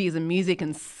of movies and music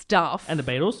and stuff, And the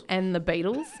Beatles. and the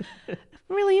Beatles.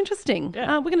 Really interesting.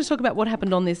 Yeah. We're going to talk about what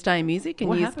happened on this day in music in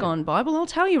What years happened? gone by. Well, I'll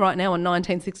tell you right now. In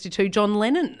 1962, John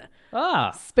Lennon.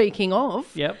 Ah, Speaking of,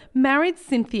 Yep. married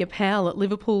Cynthia Powell at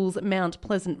Liverpool's Mount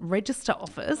Pleasant Register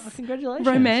office. congratulations.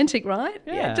 Romantic, right?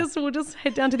 Yeah. We'll just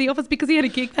head down to the office because he had a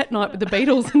gig that night with the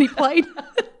Beatles and he played.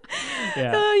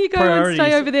 yeah. You go and Priorities.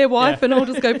 stay over there, wife, Yeah. and I'll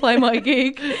just go play my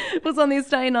gig. It was on this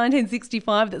day in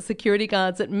 1965 that security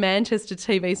guards at Manchester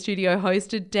TV studio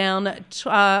hosed down,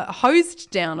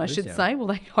 I should down. say. Well,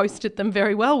 they hosted them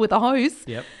very well with a hose.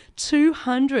 Yep.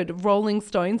 200 Rolling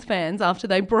Stones fans after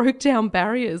they broke down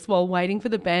barriers while waiting for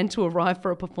the band to arrive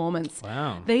for a performance.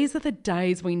 Wow. These are the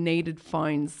days we needed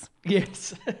phones.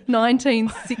 Yes.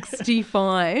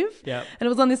 1965. Yep. And it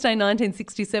was on this day,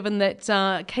 1967,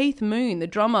 that Keith Moon, the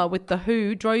drummer with The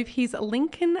Who, drove his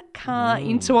Lincoln car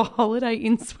into a Holiday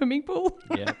Inn swimming pool.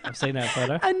 Yeah, I've seen that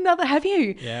photo. Have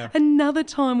you? Yeah. Another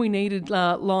time we needed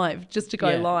live, just to go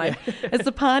Yeah, live. As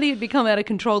the party had become out of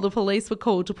control, the police were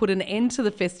called to put an end to the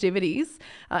festivities.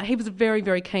 He was very,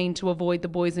 very keen to avoid the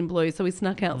boys in blue, so he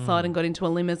snuck outside and got into a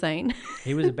limousine.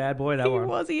 He was a bad boy, that He one.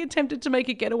 was. He attempted to make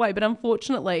a getaway, but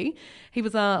unfortunately, he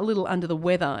was a little under the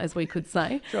weather, as we could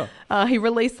say. Sure. He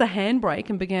released the handbrake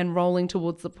and began rolling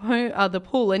towards the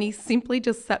pool, and he simply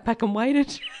just sat back and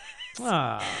waited.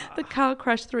 Ah. The car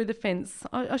crashed through the fence.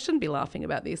 I shouldn't be laughing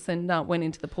about this, and went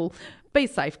into the pool. Be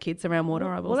safe, kids, around water,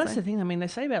 I will Well, that's say. the thing. I mean, they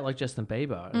say about like Justin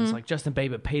Bieber. It's like Justin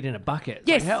Bieber peed in a bucket. It's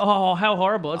Yes. Like, how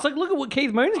horrible. It's like, look at what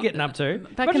Keith Moon's getting up to.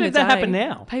 Back Imagine in the if that day, happened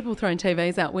now. people throwing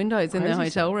TVs out windows in their Crazy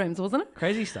hotel stuff. rooms, wasn't it?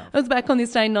 Crazy stuff. It was back on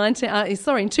this day in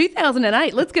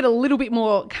 2008. Let's get a little bit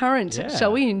more current, Yeah.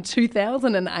 shall we? In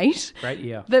 2008. Great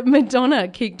year. That Madonna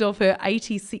kicked off her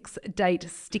 86-date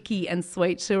Sticky and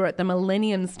Sweet tour at the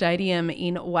Millennium Stadium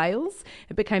in Wales.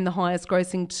 It became the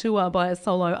highest-grossing tour by a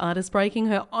solo artist, breaking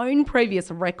her own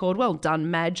previous record. Well done,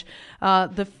 Madge.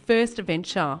 The first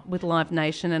venture with Live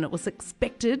Nation, and it was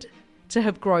expected to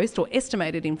have grossed, or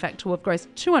estimated, in fact, to have grossed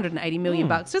 $280 million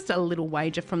bucks. Just a little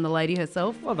wager from the lady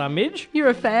herself. Well done, Midge. You're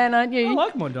a fan, aren't you? I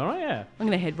like Madonna, yeah. I'm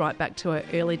going to head right back to her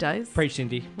early days. Preach,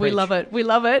 Cindy. We Preach. love it. We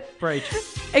love it. Preach.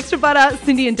 Extra butter,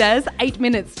 Cindy and Daz, 8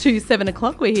 minutes to 7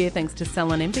 o'clock. We're here thanks to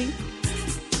Salon Envy.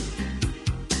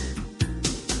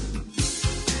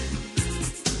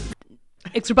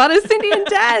 Extra butter, Cindy and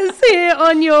Daz here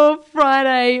on your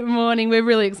Friday morning. We're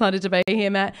really excited to be here,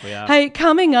 Matt. We are. Hey,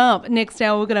 coming up next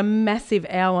hour, we've got a massive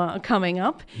hour coming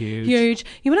up. Huge.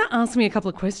 You want to ask me a couple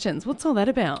of questions? What's all that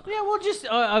about? Yeah, well, just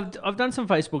I've done some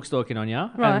Facebook stalking on you,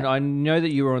 Right. and I know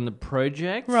that you were on the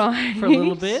project Right. for a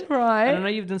little bit, Right. And I know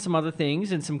you've done some other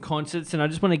things and some concerts, and I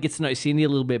just want to get to know Cindy a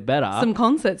little bit better. Some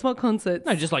concerts. What concerts?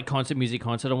 No, just like music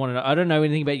concert. I don't know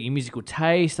anything about your musical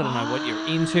taste. I don't know what you're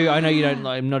into. I know you don't.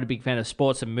 I'm not a big fan of sports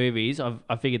and movies.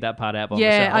 I figured that part out by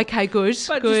yeah, myself. okay, good.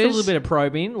 But good. just a little bit of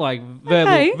probing, like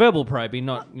Okay. verbal probing,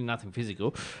 nothing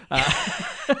physical.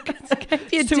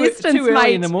 Keep your It's too- distance, too early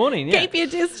mate. in the morning, yeah. Keep your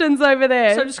distance over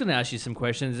there. So I'm just going to ask you some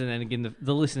questions, and then again,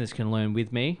 the listeners can learn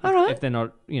with me All right. if they're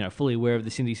not, fully aware of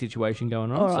the Cindy situation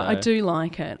going on. All right, I So- do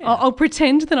like it. I'll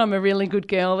pretend that I'm a really good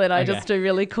girl, that I Okay. just do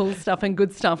really cool stuff and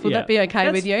good stuff. Will Yeah. that be okay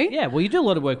That's- with you? Yeah. Well, you do a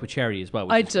lot of work with charity as well.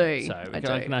 which I is good. do, So I I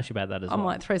do. can ask you about that as I well.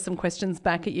 might throw some questions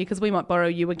back at you because we might borrow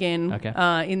you again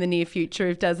Okay. in the near future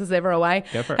if Daz is ever away.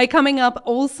 Go for it. Hey, coming up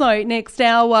also next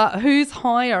hour, Who's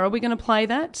Higher? Are we going to play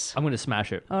that? I'm going to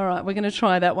smash it. All right, we're going to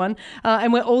try that one.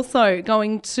 And we're also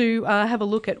going to have a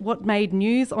look at what made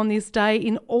news on this day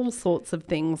in all sorts of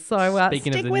things. So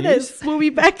Speaking of stick the with news. us. We'll be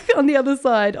back on the other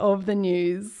side of the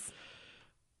news.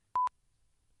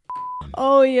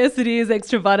 Oh, yes, it is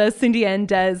Extra Butter. Cindy and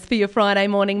Daz for your Friday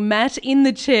morning. Matt in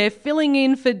the chair, filling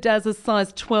in for Daz's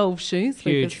size 12 shoes.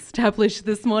 We've Huge. established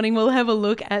this morning. We'll have a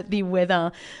look at the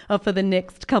weather for the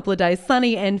next couple of days.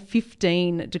 Sunny and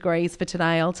 15 degrees for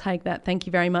today. I'll take that. Thank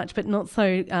you very much. But not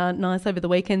so nice over the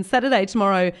weekend. Saturday,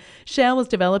 tomorrow, showers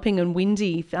developing and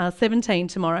windy. 17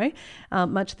 tomorrow.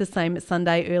 Much the same as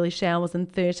Sunday. Early showers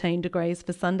and 13 degrees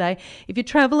for Sunday. If you're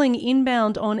travelling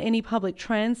inbound on any public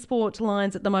transport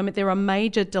lines at the moment, there are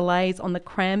major delays on the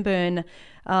Cranbourne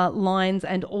lines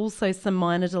and also some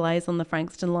minor delays on the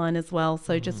Frankston line as well.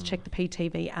 So just check the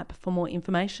PTV app for more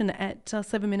information at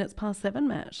 7 minutes past 7,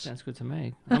 Matt. Sounds good to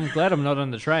me. I'm glad I'm not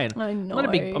on the train. I know.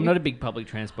 I'm not a big public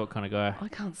transport kind of guy. I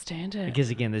can't stand it. Because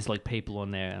again, there's like people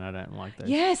on there, and I don't like those.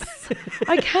 Yes.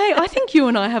 Okay. I think you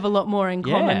and I have a lot more in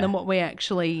common Yeah. than what we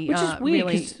actually Which is weird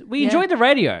really. because we enjoy the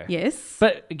radio. Yes.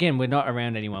 But again, we're not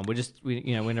around anyone. We're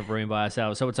in a room by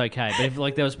ourselves, so it's okay. But if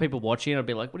like there was people watching, I'd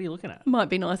be like, "What are you looking at?" Might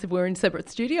be nice if we're in separate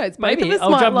studios. Maybe. Both of us I'll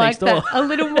might jump like next that door. a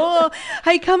little more.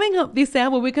 Hey, coming up this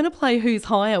hour, we're going to play Who's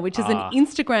Higher, which is an Ah.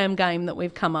 Instagram game that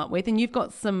we've come up with, and you've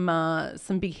got some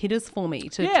big hitters for me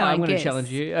to Yeah, try I'm and going to guess. challenge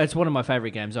you. It's one of my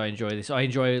favourite games. I enjoy this. I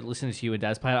enjoy listening to you and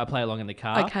Daz play it. I play along in the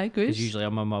car. Okay, good. Because usually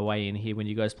I'm on my way in here when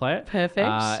you guys play it. Perfect.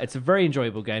 It's a very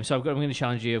enjoyable game. So I'm going to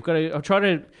challenge you. I'll try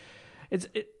to.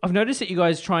 I've noticed that you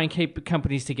guys try and keep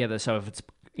companies together. So if it's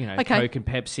Okay. Coke and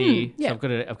Pepsi, yeah. so I've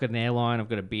got an airline. I've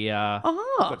got a beer.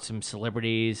 Oh. I've got some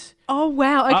celebrities. Oh,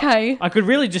 wow. Okay. I could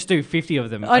really just do 50 of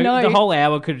them. I know. The whole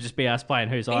hour could just be us playing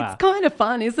Who's Higher. It's kind of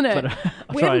fun, isn't it? But,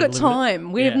 I'll we try haven't got and limit it.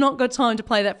 time. We have Yeah. not got time to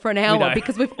play that for an hour don't.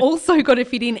 because we've also got to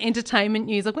fit in entertainment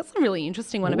news. I've got some really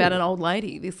interesting one about an old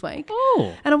lady this week.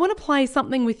 Oh. And I want to play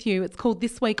something with you. It's called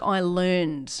This Week I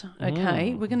Learned.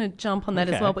 Okay. We're going to jump on that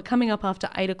as Okay. well. But coming up after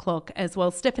 8 o'clock as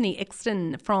well, Stephanie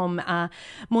Exton from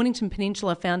Mornington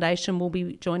Peninsula Foundation will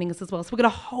be joining us as well. So we've got a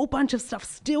whole bunch of stuff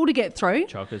still to get through.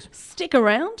 Chockers. Stick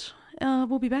around.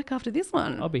 We'll be back after this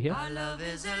one. I'll be here. Our love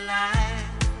is a lie,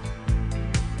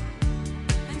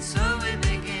 and so we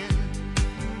begin.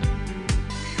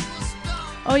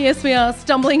 Oh, yes, we are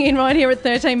stumbling in right here at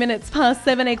 13 minutes past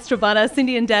 7 Extra Butter.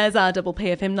 Cindy and Daz are Double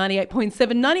PFM 98.7,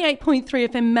 98.3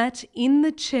 FM. Matt in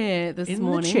the chair this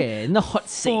morning. In the chair, in the hot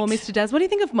seat. For Mr. Daz. What do you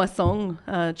think of my song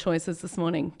choices this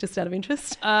morning, just out of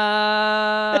interest?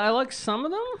 I like some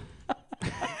of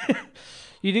them.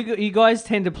 You guys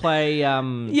tend to play.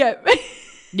 Yeah.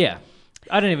 Yeah,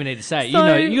 I don't even need to say it.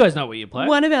 So, You guys know what you play.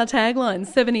 One of our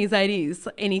taglines, 70s, 80s,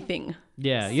 anything.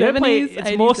 Yeah, you don't play.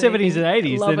 It's more 70s and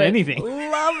 80s Love than it. anything.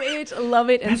 Love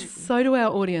it, and so do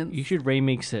our audience. You should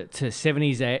remix it to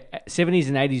 70s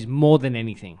and 80s more than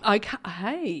anything Okay,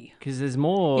 hey. because there's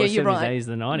more Yeah, 70s, you're right. 80s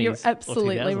than 90s. You're or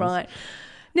absolutely 2000s. right.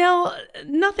 Now,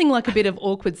 nothing like a bit of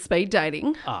awkward speed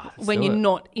dating Let's when do you're it.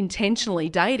 not intentionally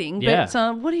dating. Yeah.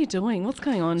 But what are you doing? What's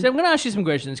going on? So I'm going to ask you some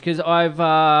questions because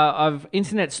I've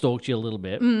internet stalked you a little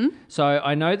bit. So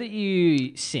I know that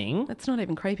you sing. That's not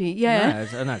even creepy. Yeah.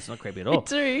 No, it's not creepy at all.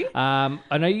 do.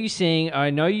 I know you sing. I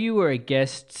know you were a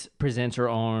guest presenter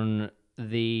on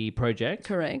the project.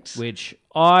 Correct. Which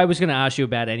I was going to ask you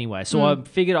about anyway. So I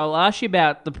figured I'll ask you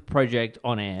about the project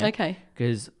on air. Okay.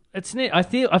 Because I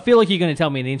feel like you're going to tell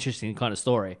me an interesting kind of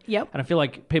story. Yep. And I feel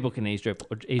like people can eavesdrop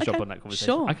Okay, on that conversation.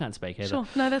 sure. I can't speak either. Sure.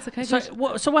 No, that's okay. So Good.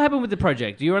 what happened with the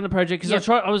project? You were on the project because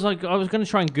Yep. I was going to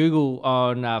try and Google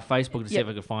on Facebook to see Yep.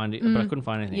 if I could find it, but I couldn't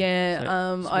find anything. Yeah,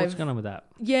 So what's I've- going on with that?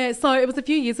 Yeah, so it was a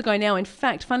few years ago now. In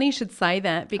fact, funny you should say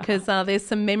that because there's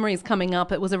some memories coming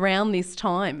up. It was around this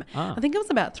time. Ah. I think it was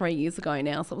about 3 years ago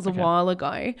now, so it was a while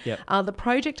ago. Yep. The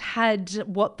project had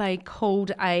what they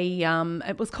called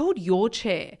it was called Your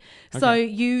Chair. So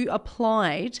you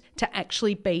applied to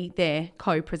actually be their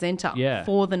co-presenter Yeah.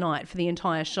 for the night, for the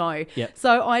entire show. Yep.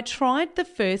 So I tried the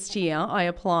first year I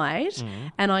applied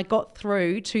and I got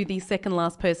through to the second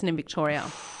last person in Victoria.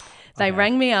 They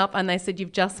rang me up and they said,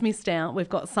 "You've just missed out. We've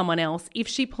got someone else. If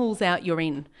she pulls out, you're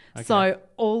in." So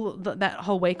that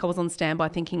whole week I was on standby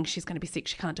thinking, she's going to be sick.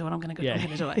 She can't do it. I'm going to Yeah.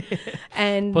 do it.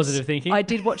 And Positive thinking. I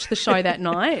did watch the show that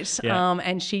night Yeah.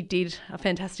 and she did a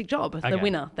fantastic job. The Okay.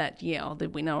 winner that year, or the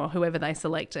winner or whoever they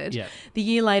selected. Yeah. The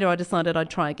year later, I decided I'd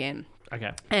try again.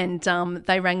 Okay. And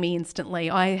they rang me instantly.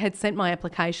 I had sent my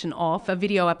application off, a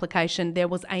video application. There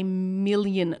was a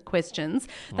million questions.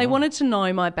 They wanted to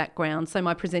know my background, so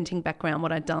my presenting background,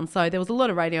 what I'd done. So there was a lot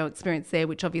of radio experience there,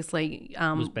 which obviously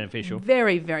Was beneficial.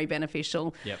 Very, very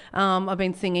beneficial. Yep. I've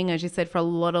been singing, as you said, for a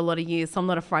lot of years, so I'm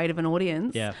not afraid of an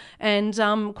audience. Yeah. And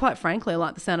quite frankly, I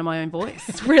like the sound of my own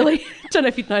voice. Really. Don't know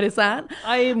if you'd noticed that.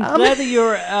 I am glad that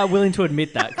you're willing to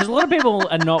admit that because a lot of people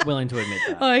are not willing to admit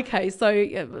that. Okay, so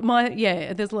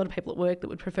there's a lot of people at work that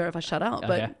would prefer if I shut up,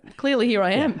 Okay. but clearly here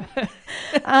I am.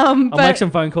 I'll make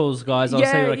some phone calls, guys. I'll see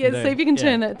what I can do. See if you can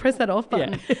turn it, press that off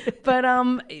button. But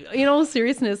in all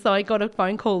seriousness, I got a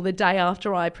phone call the day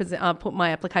after I put my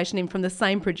application in from the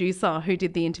same producer who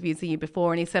did the interviews the year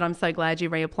before, and he said, "I'm so glad you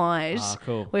reapplied. Ah,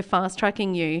 cool. We're fast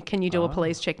tracking you. Can you do a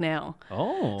police check now?"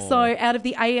 Oh. So out of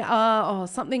the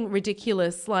something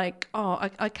ridiculous, like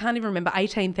I can't even remember,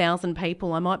 18,000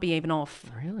 people. I might be even off.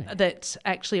 Really? That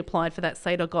actually applied for that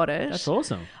seat. I got it. That's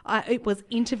awesome. It was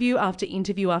interview after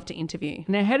interview after interview.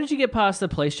 Now, how did you get past the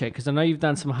police check? Because I know you've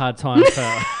done some hard times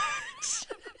for...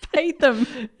 Paid them.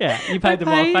 Yeah, you paid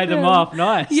them off.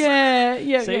 Nice.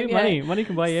 Yeah. See, money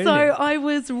can buy you So anything. I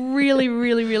was really,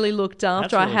 really, really looked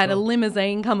after. That's really I had cool. a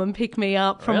limousine come and pick me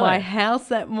up from Really? my house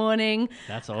that morning.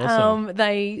 That's awesome.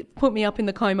 They put me up in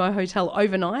the Como Hotel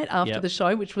overnight after Yep. the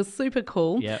show, which was super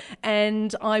cool. Yep.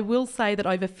 And I will say that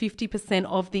over 50%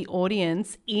 of the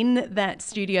audience in that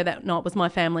studio that night was my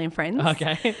family and friends.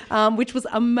 Okay. Which was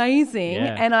amazing.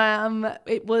 Yeah. And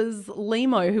it was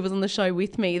Limo who was on the show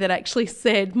with me that actually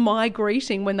said my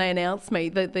greeting when they announced me,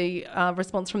 that the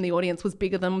response from the audience was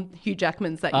bigger than Hugh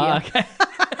Jackman's that year. Okay.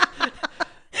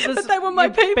 But they were my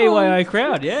Your people. BYO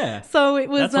crowd, yeah. So it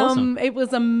was That's awesome. it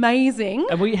was amazing.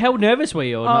 And how nervous were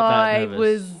you, or not that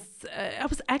nervous? I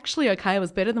was actually okay. I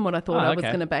was better than what I thought I was okay.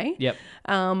 going to be. Yep.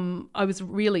 I was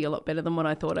really a lot better than what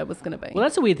I thought I was going to be. Well,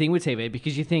 that's a weird thing with TV,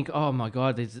 because you think, oh my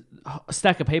God, there's a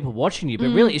stack of people watching you. But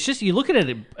really, it's just, you look at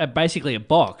it as basically a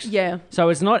box. Yeah. So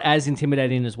it's not as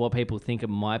intimidating as what people think it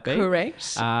might be.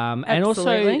 Correct. And also,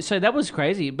 Absolutely. so that was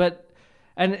crazy. But,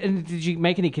 and did you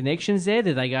make any connections there?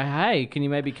 Did they go, hey, can you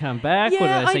maybe come back? Or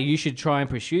Yeah, did they say you should try and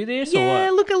pursue this? Yeah,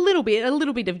 Or what? look, a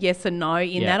little bit of yes and no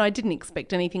in Yeah. that. I didn't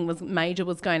expect anything major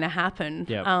was going to happen.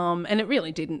 Yep. And it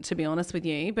really didn't, to be honest with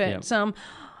you. But Yep.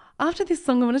 after this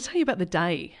song, I want to tell you about the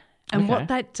day and Okay. what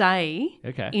that day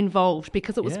involved,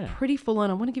 because it was Yeah. pretty full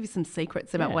on. I want to give you some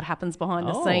secrets about Yeah. what happens behind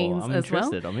the Oh, scenes I'm as well.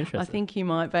 interested. I'm interested. I think you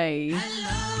might be.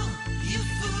 Hello, you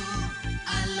fool.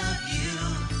 I love you.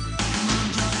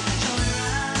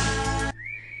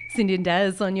 Cindy and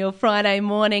Daz on your Friday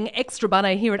morning. Extra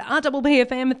butter here at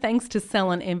RPPFM. Thanks to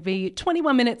Cell and Envy.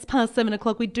 21 minutes past 7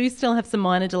 o'clock. We do still have some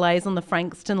minor delays on the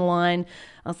Frankston line.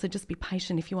 So just be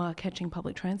patient if you are catching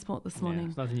public transport this Yeah, morning.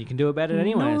 there's nothing you can do about it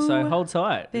anyway. So No, hold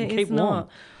tight there and keep is warm. not.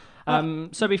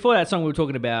 So before that song, we were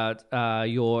talking about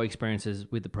your experiences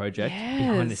with the project,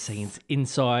 behind the Yes. scenes,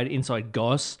 inside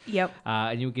goss. Yep.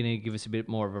 And you were going to give us a bit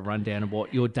more of a rundown of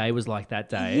what your day was like that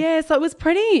day. Yeah, so it was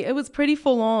pretty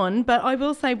full on. But I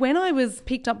will say, when I was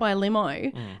picked up by a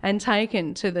limo and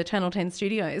taken to the Channel 10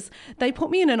 studios, they put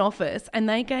me in an office and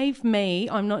they gave me,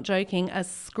 I'm not joking, a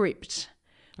script.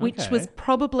 Which Okay. was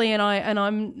probably, and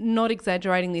I'm not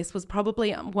exaggerating this, was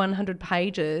probably 100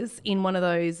 pages in one of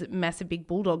those massive big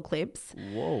bulldog clips.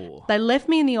 Whoa. They left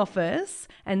me in the office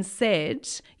and said,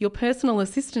 your personal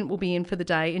assistant will be in for the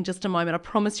day in just a moment. I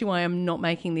promise you I am not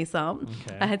making this up.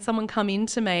 Okay. I had someone come in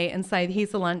to me and say,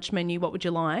 here's the lunch menu. What would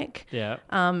you like? Yeah.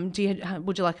 Would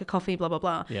you like a coffee? Blah, blah,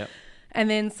 blah. Yeah. And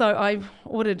then so I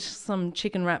ordered some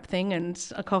chicken wrap thing and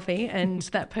a coffee, and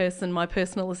that person, my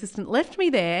personal assistant, left me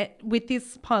there with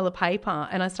this pile of paper,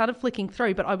 and I started flicking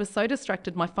through, but I was so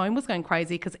distracted. My phone was going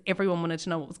crazy because everyone wanted to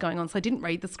know what was going on, so I didn't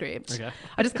read the script. Okay.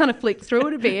 I just kind of flicked through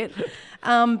it a bit.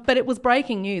 But it was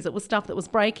breaking news. It was stuff that was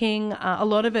breaking. A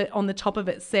lot of it on the top of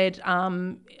it said,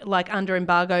 like, under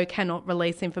embargo, cannot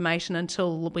release information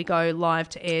until we go live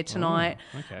to air tonight.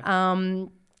 Okay.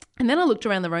 And then I looked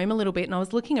around the room a little bit, and I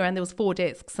was looking around. There was 4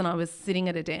 desks, and I was sitting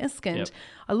at a desk, and Yep.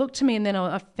 I looked to me, and then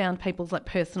I found people's like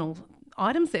personal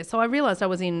items there. So I realised I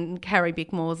was in Carrie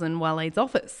Bickmore's and Waleed's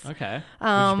office. Okay. Which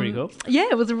is pretty cool. Yeah,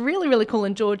 it was really, really cool.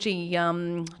 And Georgie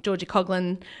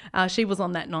Coughlin, she was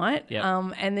on that night. Yep.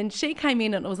 And then she came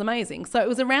in and it was amazing. So it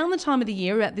was around the time of the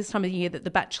year, about this time of the year, that The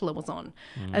Bachelor was on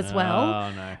as well.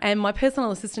 Oh, no. And my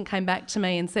personal assistant came back to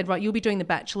me and said, right, you'll be doing The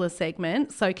Bachelor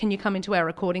segment. So can you come into our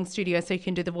recording studio so you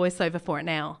can do the voiceover for it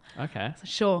now? Okay.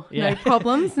 Sure, Yeah. no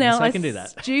problems. Now, Yes, I can do that.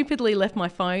 stupidly left my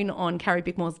phone on Carrie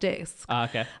Bickmore's desk.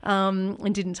 Okay.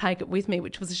 And didn't take it with me,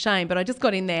 which was a shame. But I just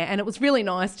got in there, and it was really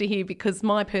nice to hear, because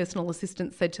my personal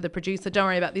assistant said to the producer, don't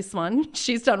worry about this one.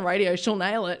 She's done radio. She'll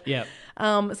nail it. Yep.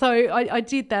 So I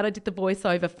did that. I did the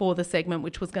voiceover for the segment,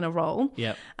 which was going to roll.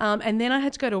 Yep. And then I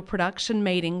had to go to a production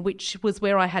meeting, which was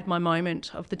where I had my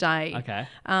moment of the day. Okay.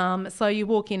 So you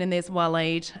walk in and there's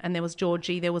Waleed, and there was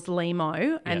Georgie, there was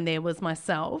Limo, and there was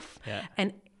myself. Yeah.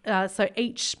 And so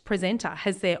each presenter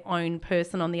has their own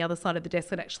person on the other side of the desk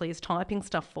that actually is typing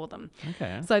stuff for them.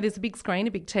 Okay. So there's a big screen,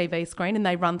 a big TV screen, and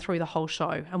they run through the whole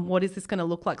show. And what is this going to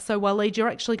look like? So Waleed, you're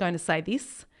actually going to say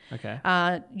this. Okay.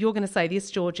 You're going to say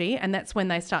this, Georgie, and that's when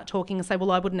they start talking and say,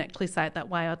 well, I wouldn't actually say it that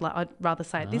way. I'd rather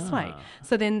say it this way.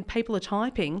 So then people are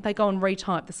typing. They go and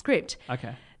retype the script.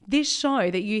 Okay. This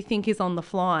show that you think is on the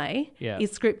fly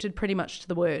is scripted pretty much to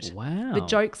the word. Wow. The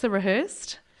jokes are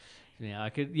rehearsed. Yeah,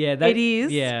 I could. Yeah, that, It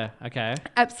is. Yeah. Okay.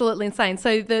 Absolutely insane.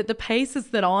 So the pieces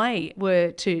that I were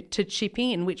to chip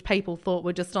in, which people thought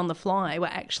were just on the fly, were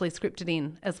actually scripted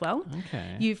in as well.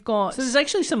 Okay. You've got So there's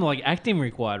actually some like acting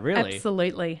required, really.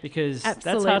 absolutely Because that's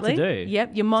hard to do.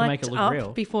 Yep, you to mic make it look up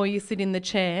real. before you sit in the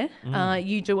chair.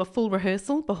 You do a full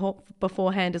rehearsal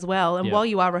beforehand as well, and Yeah. while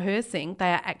you are rehearsing,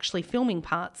 they are actually filming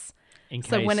parts. In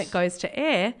So when case- it goes to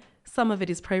air, some of it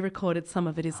is pre-recorded, some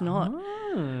of it is not.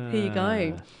 Here you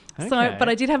go. So, okay. but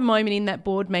I did have a moment in that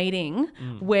board meeting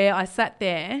where I sat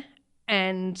there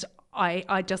and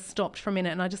I just stopped for a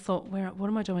minute and I just thought, what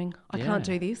am I doing? I can't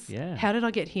Yeah, do this. yeah. How did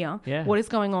I get here? Yeah. What is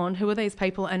going on? Who are these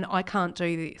people? And I can't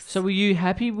do this. So were you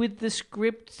happy with the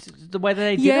script, the way that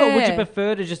they did it, or would you Yeah.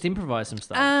 prefer to just improvise some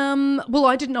stuff? Well,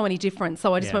 I didn't know any different,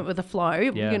 so I just Yeah. went with the flow.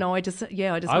 Yeah. You know, I just I went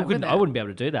with wouldn't. it. I wouldn't be able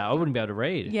to do that. I wouldn't be able to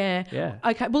read. Yeah. Yeah.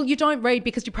 Okay. Well, you don't read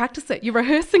because you practice it. You're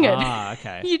rehearsing it. Ah,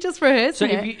 okay. You're just So rehearsing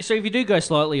if you do go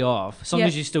slightly off, as long Yeah.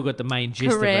 as you still got the main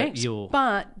gist Correct. of it, you'll.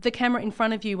 But the camera in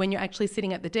front of you when you're actually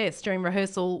sitting at the desk during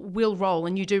rehearsal will roll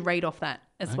and you do read off that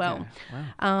as well.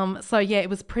 So yeah, it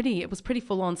was pretty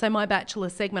full on. So my bachelor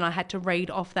segment, I had to read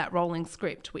off that rolling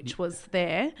script, which was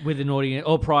there. With an audience,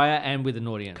 or prior and with an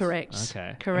audience. Correct. Okay.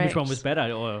 And Correct. which one was better,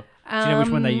 or do you know which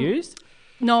one they used?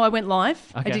 No, I went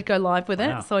live. I Okay. did go live with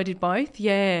Wow. it. So I did both.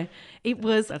 Yeah. It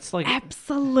was That's like-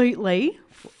 absolutely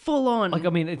full on. Like, I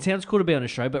mean, it sounds cool to be on a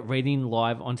show, but reading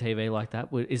live on TV like that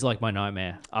is like my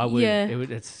nightmare. I would. Yeah.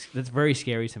 That's very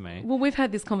scary to me. Well, we've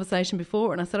had this conversation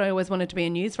before, and I said I always wanted to be a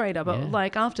newsreader, but Yeah.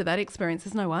 like after that experience,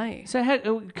 there's no way. So,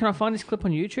 can I find this clip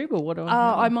on YouTube, or what? Do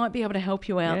I might be able to help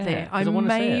you out Yeah, there. 'cause I wanna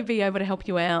see may it. be able to help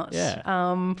you out.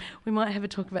 Yeah. We might have a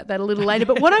talk about that a little later.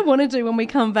 But what I want to do when we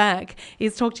come back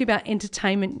is talk to you about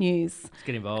entertainment news. Let's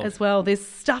get involved. As well. There's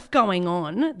stuff going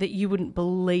on that you wouldn't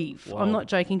believe. Whoa. I'm not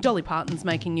joking. Dolly Parton's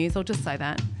making news. I'll just say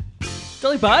that.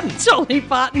 Dolly Parton. Dolly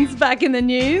Parton's back in the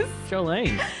news.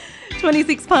 Jolene.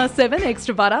 26 past 7,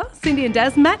 extra butter. Cindy and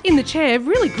Daz. Matt in the chair,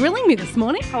 really grilling me this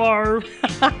morning. Hello.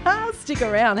 Stick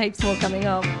around, heaps more coming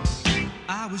up.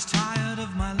 I was tired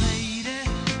of my lady.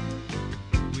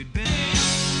 We'd been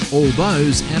All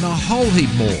those and a whole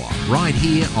heap more right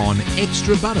here on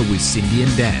Extra Butter with Cindy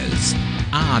and Daz.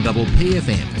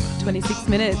 RPPFM. 26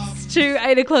 minutes to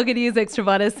 8 o'clock. It is extra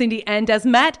butter. Cindy and Daz.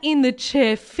 Matt in the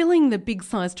chair, filling the big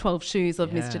size 12 shoes of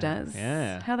Mr. Daz.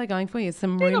 yeah. How are they going for you?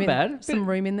 Some Yeah, room not in, bad. Some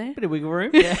room in there. Bit of wiggle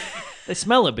room. Yeah. They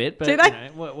smell a bit, but Do they? you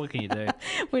know, what can you do?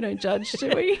 We don't judge, do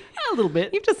we? A little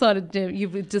bit. You've decided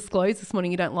you've disclosed this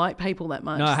morning you don't like people that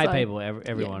much. No, I hate so- people.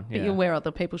 Everyone. But Yeah. you'll wear other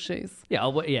people's shoes. Yeah.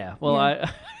 Yeah. Well, I.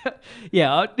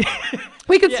 Yeah.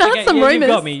 We could start some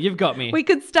rumours. You've got me. We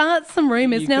could start some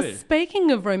rumours. You Now, could. speaking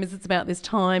of rumours, it's about this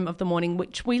time of the morning,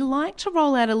 which we like to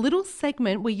roll out a little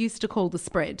segment we used to call The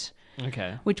Spread,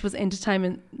 Okay. which was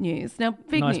entertainment news. Now,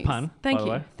 big Nice news. pun, Thank by the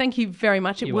you. way. Thank you very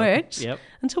much. It You're welcome. worked. Yep.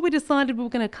 Until we decided we were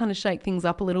going to kind of shake things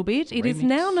up a little bit. It is Remix.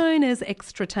 now known as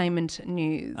Extratainment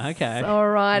News. Okay. All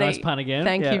righty. Nice pun again.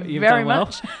 Thank Yeah, you you've very done well.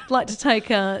 much. I'd like to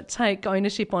take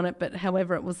ownership on it, but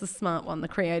however, it was the smart one, the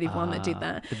creative one that did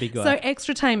that. the big guy. So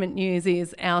Extratainment News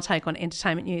is our take on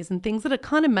entertainment news and things that are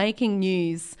kind of making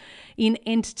news in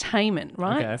entertainment,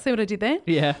 right? Okay. See what I did there?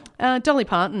 Yeah. Dolly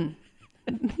Parton,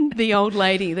 the old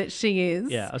lady that she is.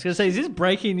 Yeah. I was going to say, is this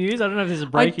breaking news? I don't know if this is I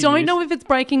breaking news. don't know if it's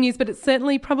breaking news, but it's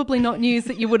certainly probably not news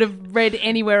that you would have read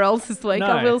anywhere else this week,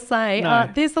 I No, will say. no.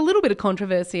 There's a little bit of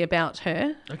controversy about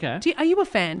her. Okay. Are you a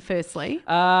fan, firstly?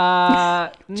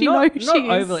 Do you know who she is?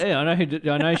 Overly, yeah, I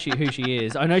know who she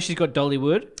is. I know she's got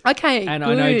Dollywood, Okay, and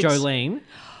good. I know Jolene,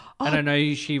 and I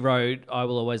know she wrote "I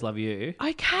Will Always Love You,"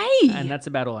 Okay. and that's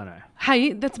about all I know.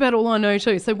 Hey, that's about all I know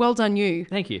too, so well done you.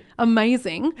 Thank you.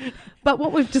 Amazing. But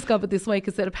what we've discovered this week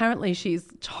is that apparently she's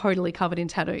totally covered in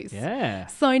tattoos. Yeah.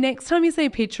 So next time you see a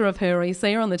picture of her or you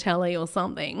see her on the telly or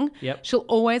something, Yep. she'll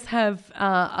always have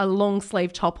a long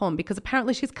sleeve top on because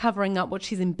apparently she's covering up what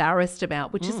she's embarrassed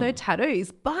about, which is her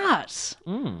tattoos. But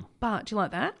do you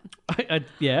like that?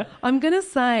 Yeah. I'm going to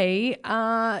say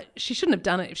she shouldn't have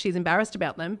done it if she's embarrassed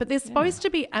about them, but they're supposed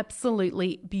to be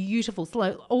absolutely beautiful.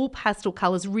 So all pastel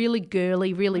colours, really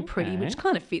girly, really pretty, Okay. which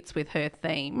kind of fits with her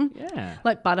theme. Yeah.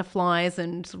 Like butterflies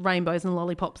and rainbows and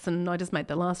lollipops, and I just made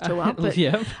the last two up. But,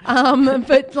 Yeah.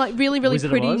 but like really, really Wizard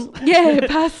of pretty. Oz? Yeah,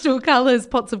 pastel colours,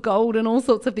 pots of gold and all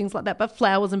sorts of things like that, but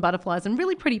flowers and butterflies and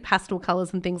really pretty pastel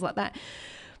colours and things like that.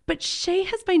 But she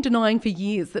has been denying for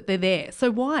years that they're there. So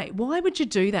why? Why would you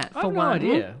do that I for have no one?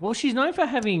 idea. Well, she's known for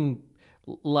having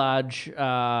large.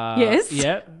 Yes.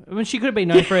 Yeah. I mean, she could have been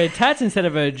known for her tats instead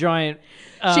of her giant.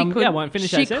 She could. Yeah, I won't finish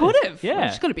She that sentence. could have. Yeah.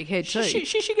 She's got a big head too. She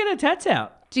should get her tats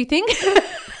out. Do you think?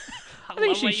 I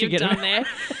think she should get them there.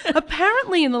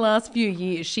 Apparently, in the last few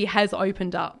years, she has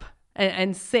opened up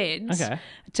and said Okay.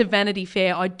 to Vanity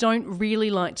Fair, I don't really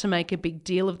like to make a big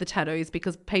deal of the tattoos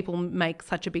because people make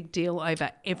such a big deal over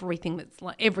everything that's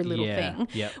like every little Yeah, thing,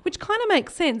 yep. which kind of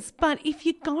makes sense. But if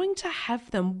you're going to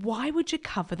have them, why would you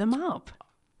cover them up?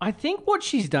 I think what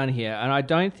she's done here, and I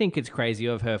don't think it's crazy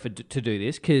of her to do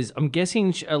this, because I'm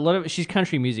guessing she's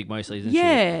country music mostly, isn't she?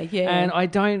 Yeah. And I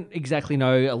don't exactly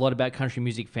know a lot about country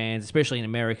music fans, especially in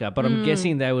America, but I'm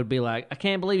guessing they would be like, I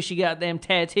can't believe she got them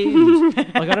tattoos.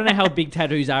 Like, I don't know how big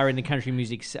tattoos are in the country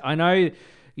music. I know,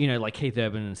 you know, like Keith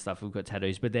Urban and stuff have got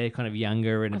tattoos, but they're kind of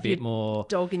younger and a bit more...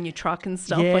 Dog in your truck and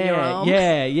stuff on your arm.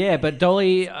 Yeah. But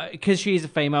Dolly, because she's a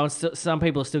female, some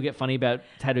people still get funny about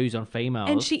tattoos on females.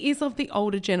 And she is of the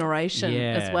older generation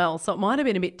Yeah. as well, so it might have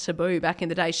been a bit taboo back in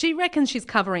the day. She reckons she's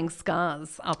covering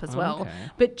scars up as well. Okay.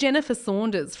 But Jennifer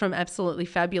Saunders from Absolutely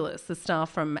Fabulous, the star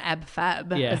from Ab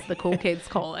Fab, Yeah. as the cool kids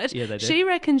call it, Yeah, they do. she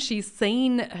reckons she's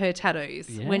seen her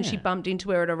tattoos when she Yeah. bumped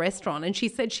into her at a restaurant, and she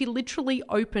said she literally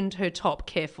opened her top.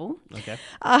 Careful. Okay.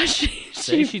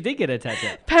 She She did get a tattoo.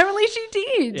 Apparently she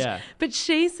did. Yeah. But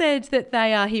she said that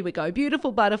they are, here we go,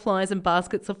 beautiful butterflies and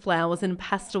baskets of flowers and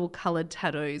pastel-coloured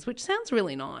tattoos, which sounds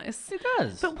really nice. It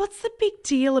does. But what's the big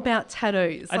deal about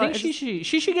tattoos? I think she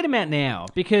should get him out now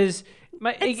because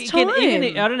It's again,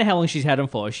 time. I don't know how long she's had him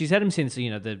for. She's had him since the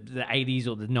 80s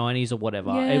or the 90s or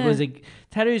whatever. Yeah. It was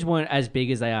tattoos weren't as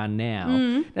big as they are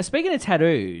now. Now speaking of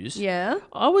tattoos, Yeah.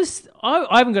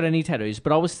 I haven't got any tattoos,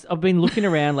 but I've been looking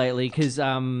around lately because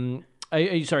Are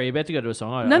you sorry? You're about to go to a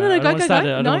song. No, I go. don't want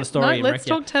No, to want a story. and let's wreck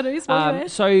you. talk tattoos while you're there.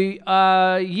 So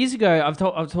years ago, I've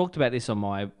talked about this on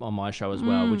my show as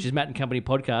well, which is Matt and Company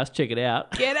podcast. Check it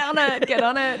out. Get on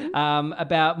it.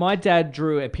 About my dad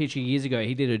drew a picture years ago.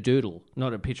 He did a doodle,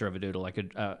 not a picture of a doodle, like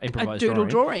a improvised doodle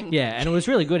drawing. Yeah, and it was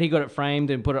really good. He got it framed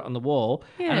and put it on the wall.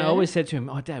 And I Yeah. always said to him,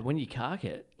 "Oh, Dad, when you cark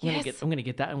it, I'm Yes. gonna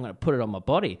get that. I'm gonna put it on my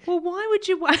body." Well, why would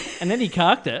you wait? And then he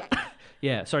carked it.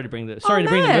 Yeah, sorry to bring the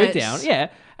mood Matt. down. Yeah,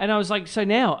 and I was like, so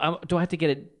now do I have to get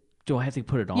it? Do I have to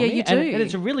put it on? Yeah, me? you And do.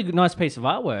 it's a really good, nice piece of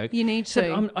artwork. You need So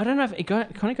to. I don't know if it kind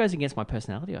of goes against my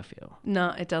personality. I feel.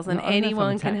 No, it doesn't. No, I don't know if I'm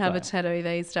Anyone a can tat have guy. a tattoo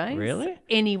these days. Really?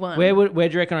 Anyone. Where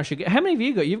do you reckon I should get? How many have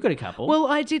you got? You've got a couple. Well,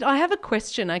 I have a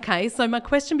question, okay? So my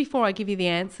question before I give you the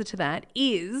answer to that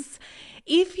is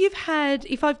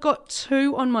if I've got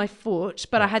two on my foot,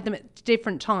 but I had them at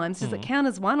different times, does it count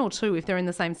as one or two if they're in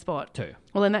the same spot? Two.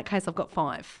 Well, in that case, I've got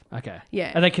 5. Okay.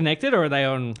 Yeah. Are they connected or are they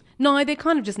on? No, they're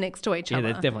kind of just next to each Yeah, other.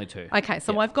 there's definitely 2. Okay,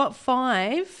 so I've got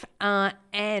 5,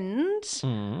 and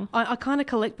I kind of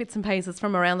collect bits and pieces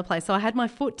from around the place. So I had my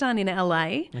foot done in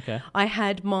LA. Okay. I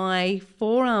had my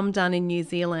forearm done in New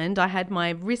Zealand. I had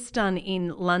my wrist done in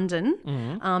London,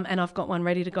 and I've got one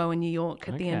ready to go in New York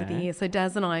at the end of the Okay. year. So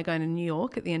Daz and I are going to New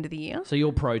York at the end of the year. So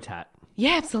you're pro tat.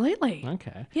 Yeah, absolutely.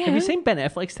 Okay. Yeah. Have you seen Ben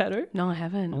Affleck's tattoo? No, I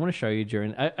haven't. I want to show you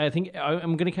during. I think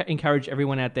I'm going to encourage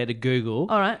everyone out there to Google.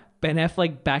 All right. Ben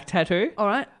Affleck back tattoo. All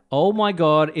right. Oh my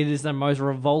God, it is the most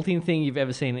revolting thing you've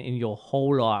ever seen in your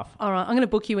whole life. All right. I'm going to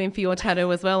book you in for your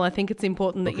tattoo as well. I think it's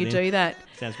important that Book you it in. do that.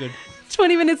 Sounds good.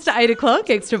 20 minutes to 8 o'clock,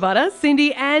 extra butter.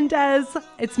 Cindy and Daz.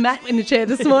 It's Matt in the chair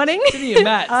this morning. Cindy and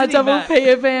Matt. Cindy and Matt.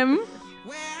 RPPFM.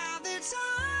 Well, the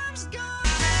time's gonna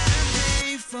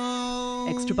pay for.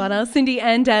 Extra butter. Cindy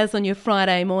and Daz on your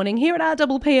Friday morning here at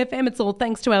RPPFM. It's all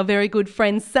thanks to our very good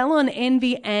friends Salon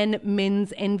Envy and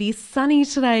Men's Envy. Sunny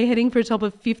today, heading for a top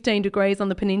of 15 degrees on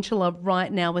the peninsula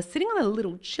right now. We're sitting on a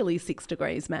little chilly 6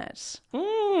 degrees, Matt.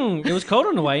 It was cold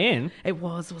on the way in. It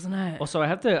was, wasn't it? Also, I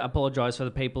have to apologise for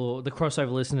the people, the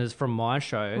crossover listeners from my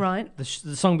show. Right. The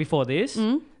song before this.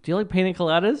 Do you like pina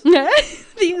coladas? Yeah,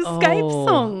 the Escape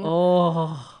song.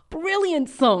 Oh, Brilliant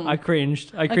song. I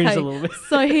cringed. I cringed a little bit.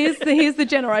 So here's the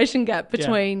generation gap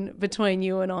between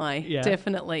you and I. Yeah.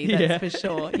 Definitely, that's Yeah. for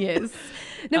sure. Yes.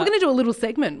 Now we're going to do a little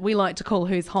segment we like to call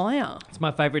Who's Higher. It's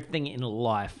my favourite thing in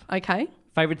life. Okay.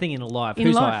 Favourite thing in life. In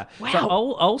Who's life. higher? So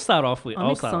Wow. I'll start off with. I'm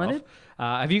I'll start excited. off.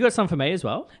 Have you got some for me as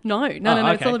well? No. It's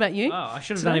okay. all about you. Oh, I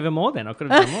should have done even more then. I could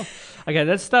have done more. Okay,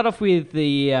 let's start off with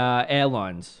the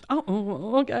airlines.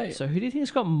 Oh, okay. So who do you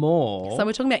think's got more? So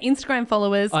we're talking about Instagram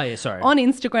followers. Oh, yeah, sorry. On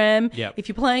Instagram. Yep. If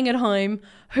you're playing at home,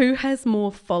 who has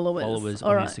more followers? followers All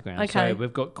on right. Instagram. Okay. So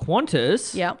we've got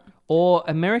Qantas Yep. or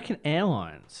American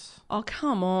Airlines. Oh,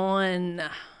 come on.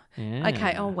 Yeah.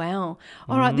 Okay. Oh wow.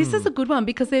 All right. This is a good one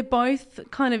because they're both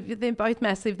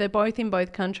massive. They're both in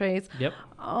both countries. Yep.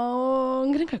 Oh,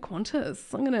 I'm gonna go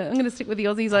Qantas. I'm gonna stick with the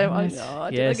Aussies. Did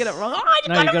I get it wrong? Oh,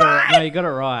 No, you got it right. No, you got it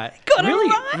right. Got it really,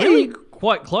 right. really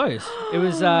quite close. It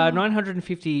was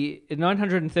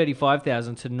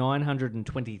 935,000 to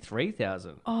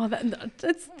 923,000. Oh,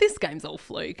 this game's all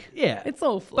fluke. Yeah, It's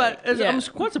all fluke. But Yeah. I'm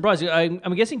quite surprised.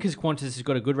 I'm guessing because Qantas has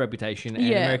got a good reputation and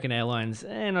Yeah. American Airlines,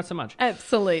 not so much.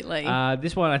 Absolutely.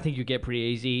 This one I think you get pretty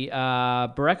easy.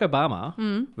 Barack Obama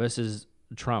Hmm. versus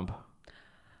Trump.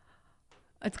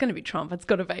 It's going to be Trump. It's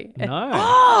got to be. No.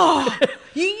 Oh,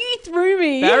 you threw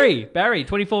me. Barry,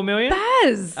 24 million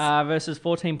Baz. versus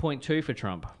 14.2 for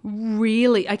Trump.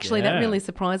 Really? Actually, that Yeah. really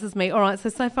surprises me. All right, so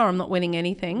far I'm not winning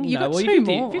anything. You got well, two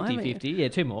 50, more. 50. Yeah,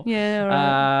 two more. Yeah,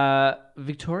 right.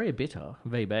 Victoria Bitter,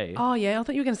 VB. Oh, yeah. I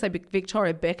thought you were going to say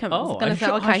Victoria Beckham. I was Oh, going to say,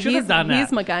 okay, should have done that.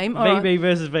 here's my game. All VB right.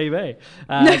 versus VB.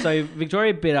 So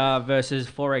Victoria Bitter versus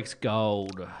Forex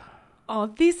Gold. Oh,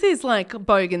 this is like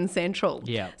Bogan Central.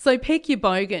 Yeah. So pick your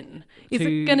Bogan. Is it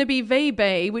To- going to be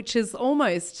VB, which is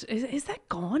almost, is that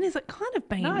gone? Is it kind of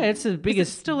been? No, it's the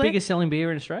biggest still there? selling beer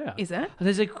in Australia. Is it?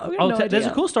 There's a got no there's a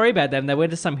idea. cool story about them. They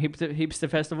went to some hipster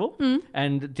festival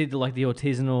and did the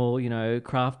artisanal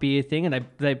craft beer thing, and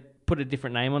they put a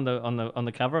different name on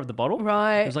the cover of the bottle.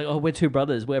 Right. It was like, oh, we're two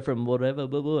brothers. We're from whatever,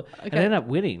 blah blah. And they ended up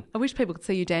winning. I wish people could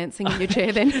see you dancing in your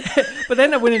chair then. But they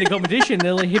ended up winning the competition.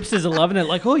 They're like, hipsters are loving it.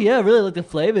 Like, oh yeah, I really like the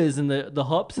flavors and the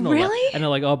hops and all that. Really? And they're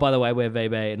like, oh, by the way, we're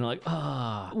VB. And they're like,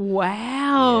 oh,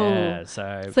 Wow. yeah.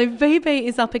 So So VB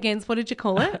is up against, what did you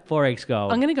call it? Forex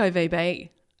Gold. I'm going to go VB.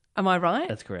 Am I right?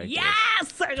 That's correct.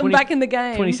 Yes! I'm back in the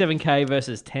game. 27K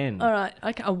versus 10. All right.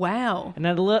 Okay. Oh, wow. And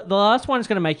now the last one's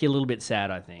going to make you a little bit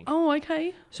sad, I think. Oh,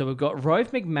 okay. So we've got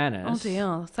Rove McManus Oh,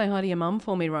 dear. Say hi to your mum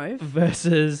for me, Rove.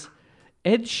 versus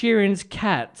Ed Sheeran's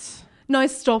Cats. No,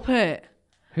 stop it.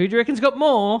 Who do you reckon's got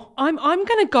more? I'm going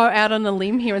to go out on a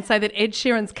limb here and say that Ed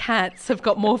Sheeran's Cats have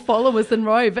got more followers than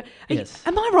Rove. Yes.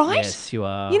 Am I right? Yes, you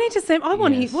are. You need to send. I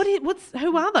want Yes.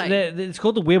 who are they? It's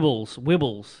called the Wibbles. So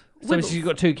Wibbles. you've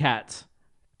got two cats.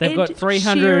 They've Ed got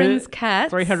Sheeran's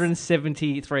cats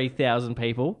 373,000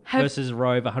 people versus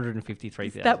Rove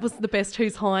 153,000. That was the best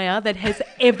Who's Higher that has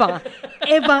ever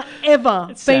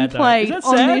been sad, though. played Is that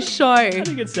on sad? this show. I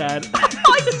think it's sad.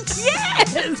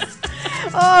 Yes!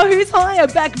 Oh, Who's Higher?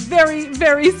 Back very,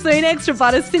 very soon. Extra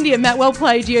butter. Cindy and Matt, well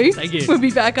played you. Thank you. We'll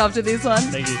be back after this one.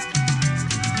 Thank you.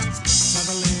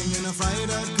 Traveling in a Friday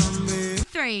combi.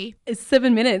 3. It's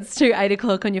 7 minutes to 8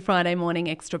 o'clock on your Friday morning.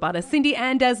 Extra butter. Cindy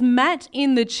and as Matt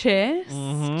in the chair,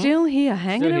 still here,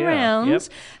 hanging Still here. around. Yep.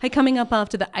 Hey, coming up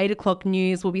after the 8 o'clock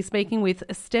news, we'll be speaking with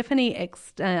Stephanie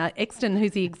Exton,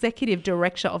 who's the Executive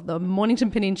Director of the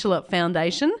Mornington Peninsula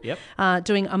Foundation. Yep.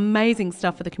 Doing amazing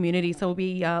stuff for the community. So we'll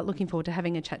be looking forward to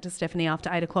having a chat to Stephanie after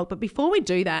 8 o'clock. But before we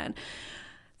do that,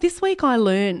 This Week I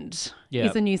Learned Yeah.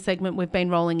 is a new segment we've been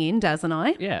rolling in, Daz and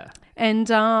I. Yeah.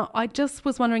 And I just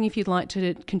was wondering if you'd like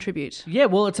to contribute. Yeah,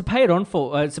 well, it's a paid-on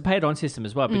system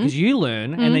as well because you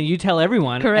learn and then you tell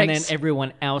everyone, Correct. and then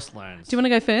everyone else learns. Do you want to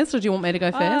go first or do you want me to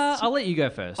go first? I'll let you go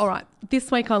first. All right.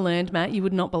 This week I learned, Matt, you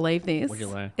would not believe this. What'd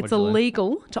you learn? It's What'd you learn?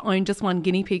 illegal to own just one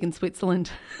guinea pig in Switzerland.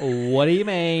 What do you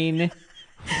mean?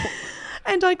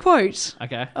 And I quote,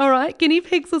 Okay. all right, guinea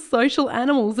pigs are social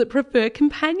animals that prefer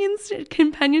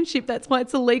companionship. That's why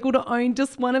it's illegal to own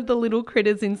just one of the little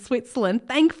critters in Switzerland.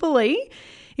 Thankfully,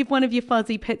 if one of your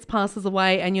fuzzy pets passes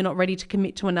away and you're not ready to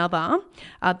commit to another,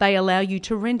 they allow you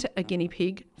to rent a guinea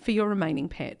pig for your remaining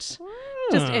pet.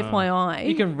 Just FYI.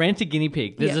 You can rent a guinea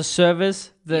pig. There's Yeah. a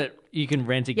service that you can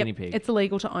rent a Yep, guinea pig. it's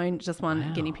illegal to own just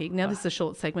one guinea pig. Now, this is a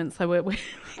short segment, so we're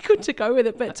good to go with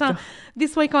it. But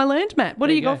this week I learned, Matt. What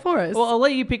do you got for us? Well, I'll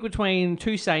let you pick between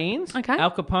two sayings, Okay.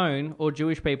 Al Capone or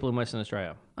Jewish people in Western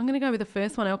Australia. I'm going to go with the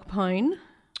first one, Al Capone.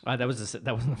 That wasn't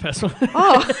the first one.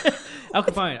 Oh, Al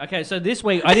Capone. Okay, so this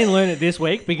week, I didn't learn it this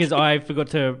week because I forgot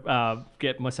to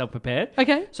get myself prepared.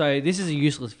 okay. So this is a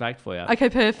useless fact for you. Okay,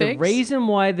 perfect. The reason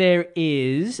why there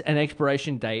is an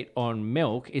expiration date on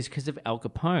milk is because of Al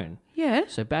Capone. Yeah.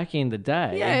 So back in the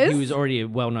day, Yes. he was already a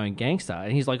well-known gangster,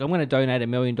 and he's like, "I'm going to donate $1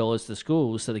 million to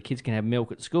schools so the kids can have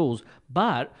milk at schools,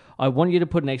 but I want you to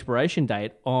put an expiration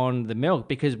date on the milk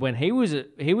because when he was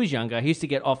younger, he used to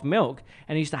get off milk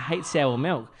and he used to hate sour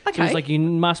milk. So Okay. he's like, you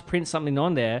must print something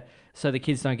on there so the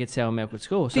kids don't get sour milk at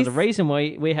school. So the This- reason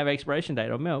why we have expiration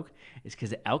date on milk is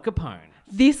because of Al Capone.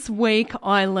 This week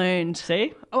I learned.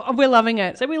 See? Oh, we're loving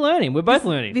it. So we're learning. We're both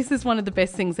learning. This is one of the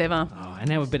best things ever. Oh, and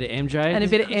now a bit of MJ. And a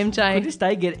bit of Could MJ. this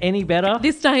day get any better?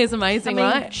 This day is amazing,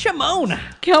 right? Shimona.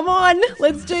 Come on,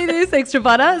 let's do this. Extra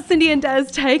butter. Cindy and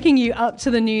Daz taking you up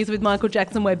to the news with Michael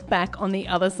Jackson. We're back on the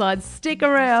other side. Stick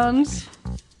around.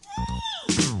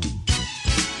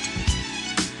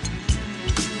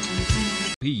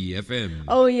 PFM.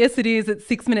 Oh, yes, it is. It's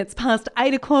 6 minutes past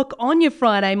 8 o'clock on your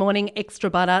Friday morning. Extra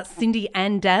butter. Cindy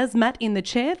and Daz. Matt in the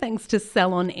chair. Thanks to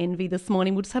Salon Envy this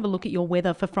morning. We'll just have a look at your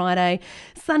weather for Friday.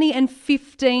 Sunny and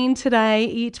 15 today.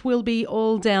 It will be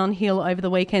all downhill over the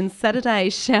weekend.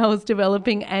 Saturday, showers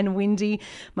developing and windy.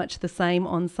 Much the same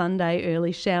on Sunday.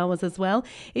 Early showers as well.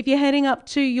 If you're heading up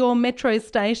to your metro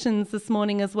stations this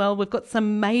morning as well, we've got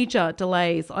some major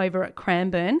delays over at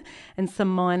Cranbourne and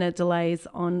some minor delays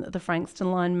on the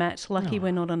Frankston line. Matt, lucky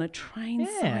we're not on a train.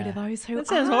 Sorry to those who That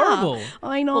sounds are. horrible.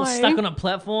 I know. All stuck on a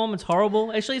platform. It's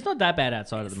horrible. Actually, it's not that bad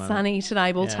outside at the moment. Sunny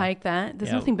today, we'll Yeah. take that. There's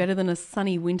Yeah. nothing better than a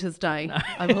sunny winter's day.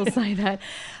 I will say that.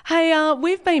 Hey,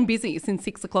 we've been busy since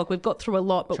 6 o'clock. We've got through a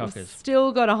lot, but we've Chockers.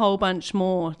 still got a whole bunch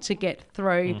more to get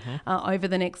through Mm-hmm. over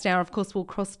the next hour. Of course, we'll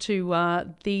cross to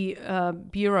the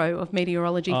Bureau of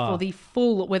Meteorology for the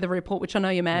full weather report, which I know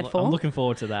you're mad for. I'm looking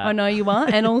forward to that. I know you are.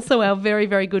 And also our very,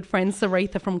 very good friend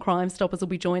Saritha from Crime Stoppers will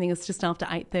be joining us just after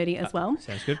 8:30 as well.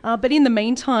 Sounds good. But in the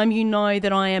meantime, you know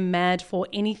that I am mad for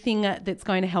anything that's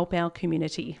going to help our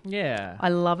community. Yeah. I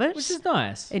love it. Which is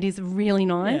nice. It is really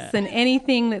nice. Yeah. And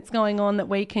anything that's going on that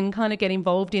we can kind of get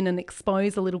involved in and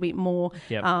expose a little bit more,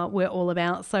 Yep. we're all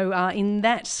about. So in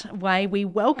that way, we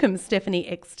welcome Stephanie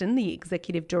Exton, the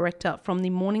Executive Director from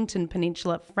the Mornington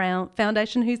Peninsula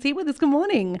Foundation, who's here with us. Good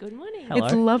morning. Good morning. Hello.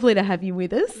 It's lovely to have you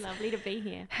with us. Lovely to be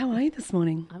here. How are you this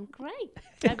morning? I'm great.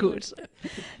 Good.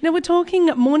 Now, we're talking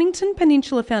Mornington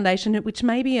Peninsula Foundation, which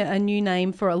may be a new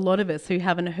name for a lot of us who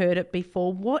haven't heard it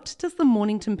before. What does the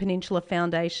Mornington Peninsula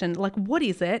Foundation, like, what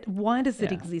is it? Why does it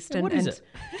Yeah. exist? Yeah, what is it?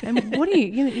 And what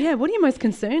are what are you most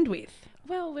concerned with?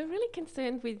 Well, we're really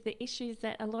concerned with the issues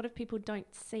that a lot of people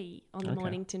don't see on the Okay.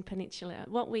 Mornington Peninsula.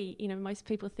 What most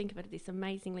people think of it as this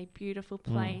amazingly beautiful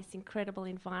place, incredible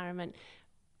environment,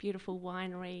 beautiful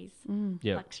wineries,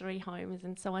 Yep. luxury homes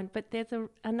and so on. But there's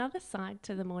another side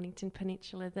to the Mornington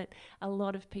Peninsula that a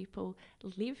lot of people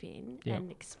live in Yep.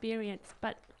 and experience,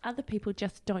 but other people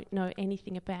just don't know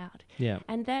anything about. Yeah.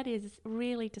 And that is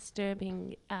really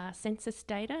disturbing census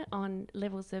data on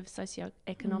levels of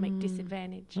socioeconomic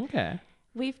disadvantage. Okay.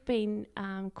 We've been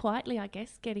quietly, I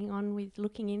guess, getting on with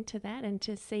looking into that and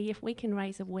to see if we can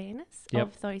raise awareness Yep.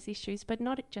 of those issues, but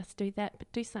not just do that,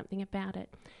 but do something about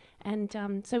it. And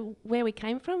so where we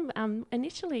came from,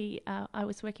 initially I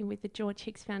was working with the George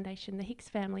Hicks Foundation. The Hicks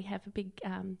family have a big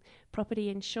property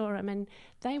in Shoreham, and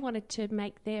they wanted to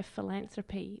make their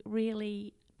philanthropy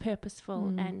really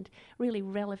purposeful and really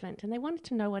relevant, and they wanted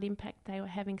to know what impact they were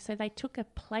having. So they took a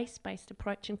place-based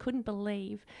approach and couldn't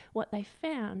believe what they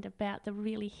found about the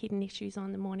really hidden issues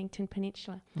on the Mornington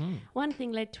Peninsula. One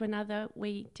thing led to another.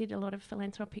 We did a lot of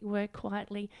philanthropic work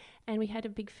quietly, and we had a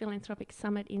big philanthropic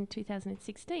summit in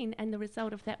 2016, and the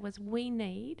result of that was we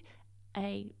need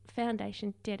a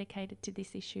foundation dedicated to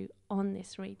this issue on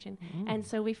this region. And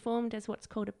so we formed as what's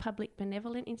called a public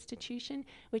benevolent institution,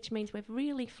 which means we're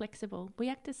really flexible. We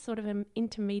act as sort of an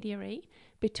intermediary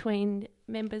between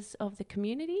members of the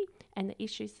community and the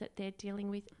issues that they're dealing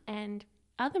with and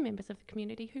other members of the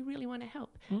community who really want to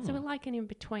help. So we're like an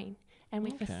in-between, and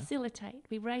we facilitate,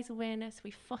 we raise awareness,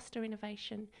 we foster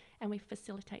innovation, and we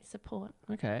facilitate support.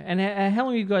 Okay. And how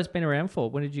long have you guys been around for?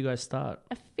 When did you guys start?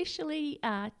 Officially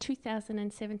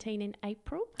 2017 in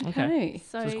April. Okay.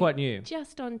 So it's quite new.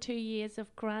 Just on 2 years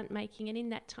of grant making, and in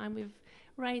that time we've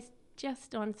raised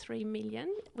just on 3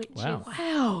 million, which Wow. is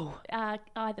Wow.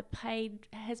 either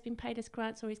has been paid as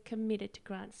grants or is committed to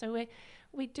grants. So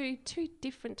we do two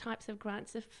different types of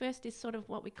grants. The first is sort of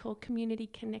what we call community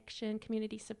connection,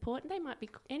 community support, and they might be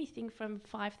anything from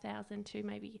 5,000 to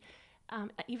maybe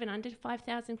even under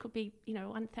 5,000, could be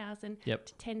 1,000 Yep.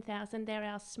 to 10,000. They're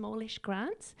our smallish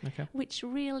grants, Okay. which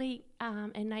really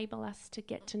enable us to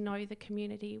get to know the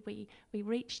community. We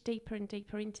reach deeper and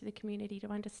deeper into the community to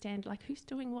understand who's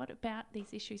doing what about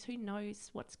these issues, who knows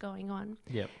what's going on.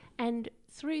 Yep. And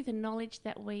through the knowledge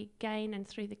that we gain and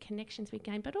through the connections we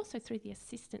gain, but also through the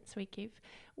assistance we give,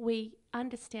 we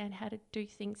understand how to do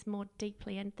things more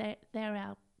deeply, and they're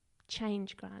our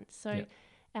change grants. So Yep.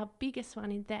 our biggest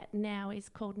one in that now is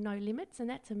called No Limits, and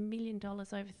that's $1 million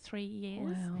over 3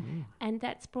 years. Wow. And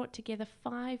that's brought together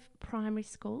 5 primary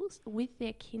schools with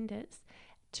their kinders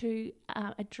to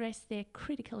address their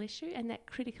critical issue, and that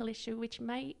critical issue, which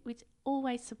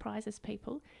always surprises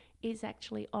people, is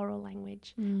actually oral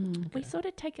language. We sort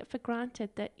of take it for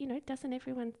granted that, doesn't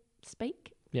everyone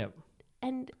speak? Yep.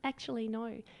 And actually,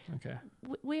 no. Okay.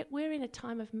 We're in a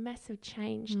time of massive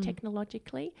change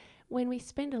technologically. When we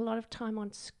spend a lot of time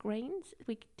on screens,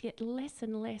 we get less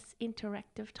and less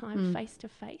interactive time face to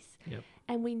face. Yep.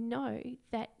 And we know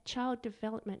that child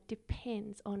development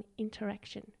depends on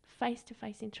interaction, face to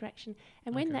face interaction.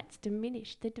 And when that's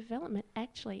diminished, the development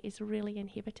actually is really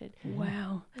inhibited.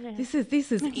 Wow. Yeah. This is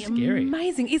Scary.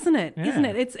 amazing, isn't it? Yeah. Isn't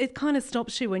it? It kind of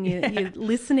stops you when you're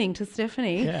listening to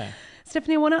Stephanie. Yeah.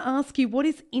 Stephanie, I want to ask you, what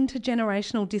is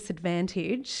intergenerational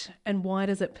disadvantage and why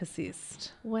does it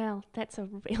persist? Well, that's a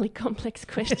really complex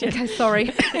question. Okay,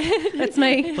 sorry. That's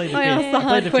me. Plead the I fifth. ask the Plead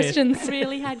hard the fifth. questions.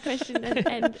 Really hard question,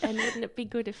 and wouldn't it be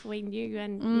good if we knew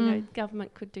and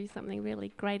government could do something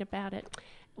really great about it?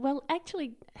 Well,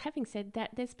 actually, having said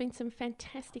that, there's been some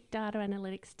fantastic data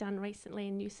analytics done recently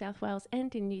in New South Wales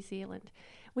and in New Zealand,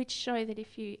 which show that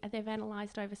they've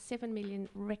analysed over 7 million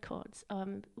records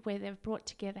where they've brought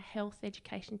together health,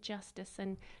 education, justice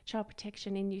and child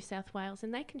protection in New South Wales,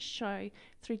 and they can show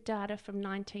through data from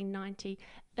 1990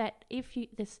 that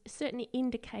there's certain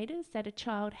indicators that a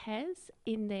child has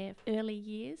in their early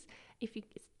years.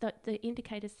 The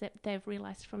indicators that they've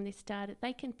realised from this data,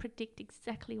 they can predict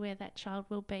exactly where that child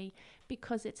will be,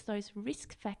 because it's those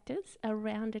risk factors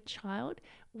around a child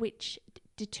which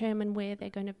determine where they're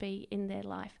going to be in their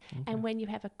life. Okay. And when you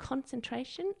have a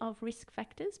concentration of risk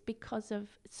factors because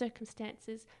of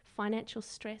circumstances, financial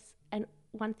stress, and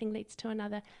one thing leads to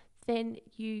another, then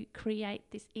you create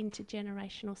this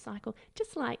intergenerational cycle.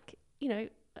 Just like,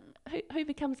 who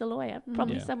becomes a lawyer?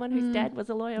 Probably someone whose dad was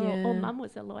a lawyer or mum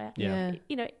was a lawyer. Yeah.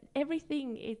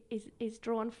 Everything is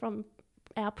drawn from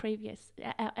our previous,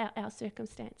 our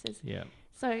circumstances. Yeah.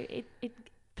 So it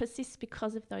persists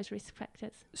because of those risk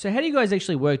factors. So how do you guys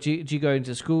actually work? Do you go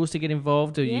into schools to get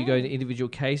involved? Do you go into individual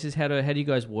cases? How do you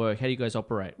guys work? How do you guys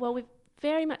operate? Well, we're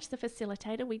very much the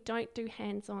facilitator. We don't do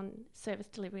hands-on service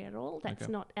delivery at all. That's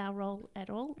not our role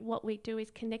at all. What we do is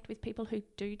connect with people who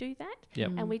do that,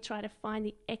 and we try to find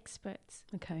the experts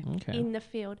in the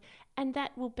field. And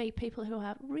that will be people who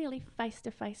are really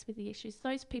face-to-face with the issues,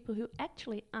 those people who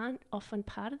actually aren't often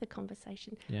part of the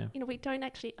conversation. Yeah. We don't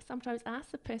actually sometimes ask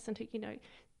the person who,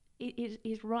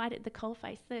 is right at the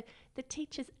coalface, the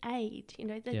teacher's aide,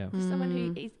 someone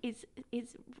who is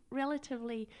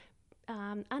relatively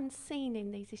unseen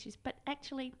in these issues, but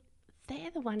actually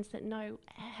they're the ones that know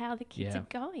how the kids are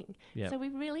going. Yep. So we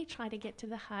really try to get to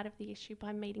the heart of the issue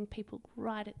by meeting people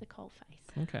right at the coalface.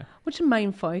 Okay. What's your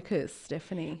main focus,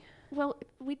 Stephanie? Well,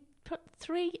 we put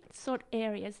three sort of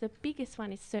areas. The biggest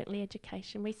one is certainly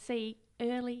education. We see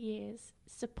early years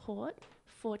support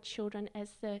for children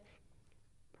as the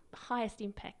highest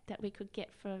impact that we could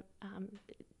get for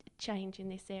change in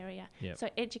this area. Yep. So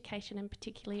education, and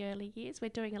particularly early years, we're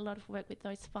doing a lot of work with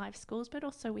those 5 schools, but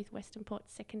also with Western Port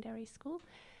Secondary School.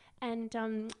 And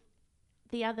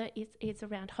the other is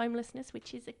around homelessness,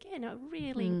 which is again a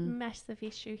really massive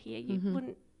issue here.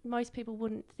 You most people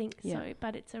wouldn't think so,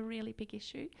 but it's a really big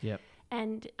issue. Yep.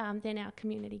 And then our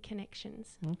community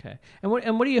connections. Okay. And what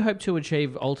do you hope to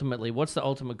achieve ultimately? What's the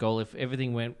ultimate goal if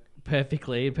everything went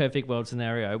perfectly, perfect world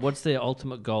scenario? What's the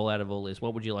ultimate goal out of all this?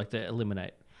 What would you like to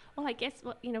eliminate? Well, I guess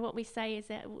what we say is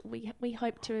that we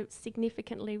hope to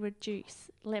significantly reduce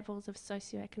levels of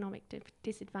socioeconomic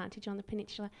disadvantage on the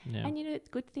peninsula. Yeah. And the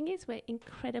good thing is we're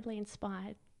incredibly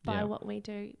inspired by what we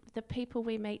do. The people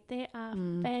we meet, there are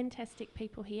fantastic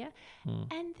people here,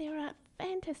 and there are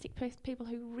fantastic people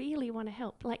who really want to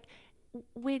help. Like,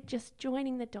 we're just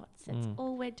joining the dots. That's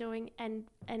all we're doing, and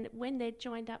when they're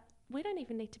joined up, we don't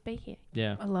even need to be here.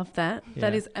 Yeah. I love that. Yeah.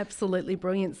 That is absolutely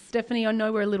brilliant. Stephanie, I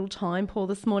know we're a little time poor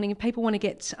this morning. If people want to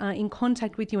get in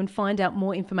contact with you and find out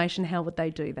more information, how would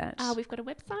they do that? We've got a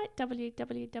website,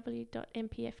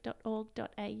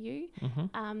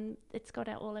 www.mpf.org.au. It's got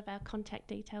all of our contact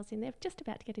details in there. Just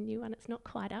about to get a new one. It's not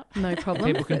quite up. No problem.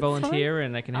 People can volunteer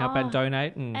and they can help and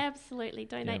donate. Absolutely.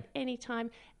 Donate anytime.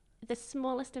 The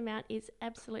smallest amount is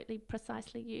absolutely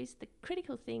precisely used. The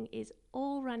critical thing is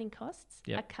all running costs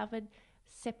are covered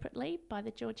separately by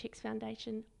the George Hicks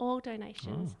Foundation. All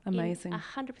donations, amazing,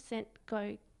 100%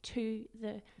 go to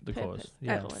the purpose. Cause.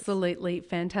 Yeah. Absolutely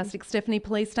fantastic. Stephanie,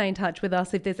 please stay in touch with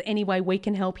us. If there's any way we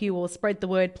can help you or spread the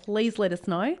word, please let us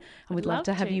know. And we'd love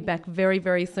to have you back very,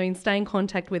 very soon. Stay in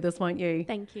contact with us, won't you?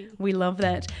 Thank you. We love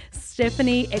that.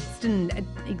 Stephanie Exton,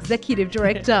 Executive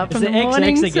Director from the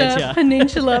Mornington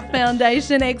Peninsula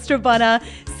Foundation. Extra Butter.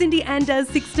 Cindy Anders,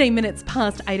 16 minutes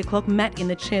past 8 o'clock. Matt in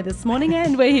the chair this morning,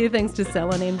 and we're here thanks to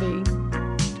Sal on Envy.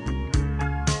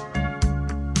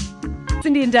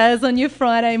 Cindy and Daz on your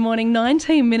Friday morning,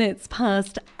 19 minutes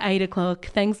past 8 o'clock.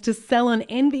 Thanks to Salon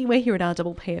Envy. We're here at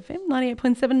RPPFM,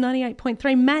 98.7,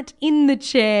 98.3. Matt in the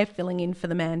chair, filling in for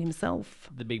the man himself.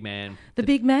 The big man. The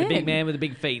big man. The big man with the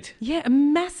big feet. Yeah, a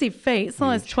massive feet,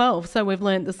 size 12, so we've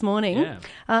learnt this morning. Yeah.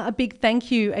 A big thank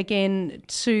you again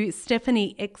to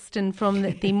Stephanie Exton from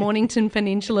the Mornington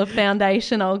Peninsula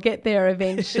Foundation. I'll get there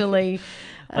eventually.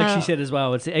 Like she said as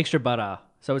well, it's the extra butter.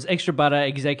 So it's extra butter,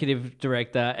 executive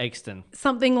director, Exton.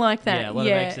 Something like that. Yeah, a lot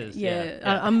of X's.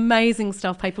 Yeah. Amazing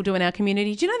stuff people do in our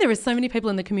community. Do you know there are so many people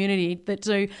in the community that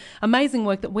do amazing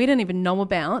work that we don't even know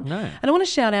about? No. And I want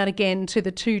to shout out again to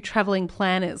the two travelling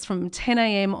planners from 10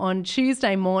 a.m. on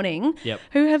Tuesday morning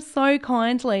who have so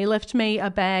kindly left me a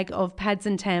bag of pads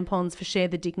and tampons for Share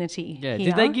the Dignity. Yeah,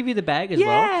 here. did they give you the bag as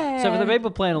well? So for the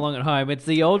people playing along at home, it's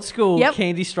the old school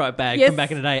candy stripe bag from back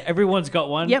in the day. Everyone's got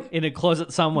one in a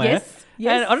closet somewhere.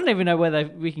 Yes. And I don't even know whether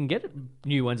we can get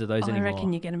new ones of those anymore. I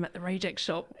reckon you get them at the reject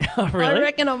shop. Oh, really? I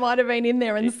reckon I might have been in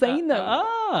there and seen them.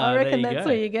 I reckon that's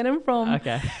where you get them from.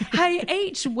 Okay. Hey,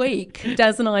 each week,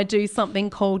 Daz and I do something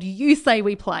called You Say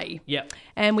We Play. Yep.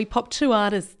 And we pop two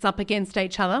artists up against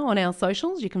each other on our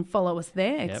socials. You can follow us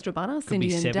there, Extra Butter, Could Cindy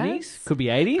be and 70s, Daz. could be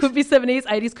 80s. Could be 70s,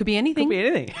 80s, could be anything. Could be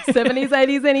anything. 70s,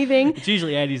 80s, anything. It's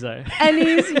usually 80s though. And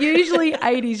it's usually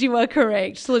 80s, you are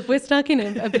correct. Look, we're stuck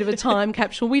in a bit of a time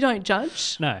capsule. We don't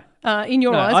judge. No. In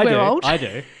your eyes, we're old. I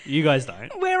do. You guys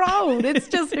don't. We're old. It's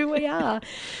just who we are.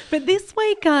 But this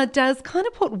week, Daz kind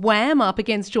of put Wham up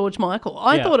against George Michael.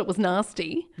 I thought it was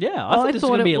nasty. Yeah, I thought this was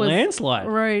going to be a landslide.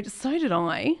 Rude. So did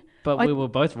I. But we were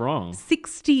both wrong.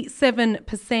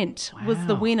 67% was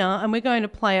the winner, and we're going to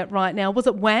play it right now. Was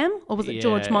it Wham or was it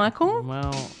George Michael?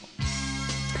 Well,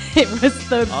 it was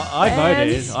the I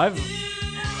voted. I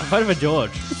voted for George.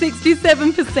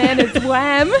 67% it's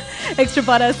Wham. Extra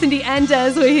Butter, Cindy and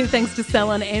Daz. We're here thanks to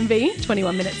Salon Envy.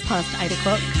 21 minutes past 8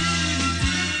 o'clock.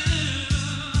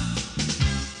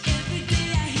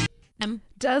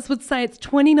 Daz would say it's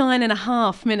 29 and a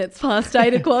half minutes past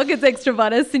 8 o'clock. It's Extra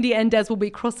Butter. Cindy and Daz will be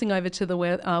crossing over to the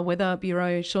Weather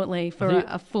Bureau shortly for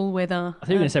a full weather. I think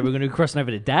we were going to say we were going to be crossing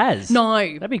over to Daz. No.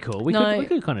 That'd be cool. We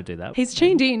could kind of do that. He's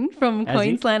tuned in from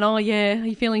Queensland. Oh, yeah. Are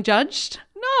you feeling judged?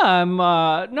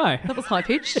 No, no. That was high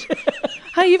pitched.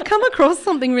 Hey, you've come across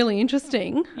something really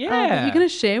interesting. Yeah. That you're going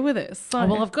to share with us. So.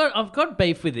 Well, I've got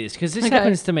beef with this because this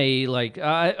happens to me. Like,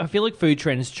 I feel like food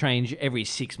trends change every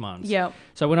 6 months. Yeah.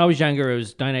 So when I was younger, it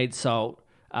was donate salt.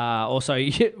 Also,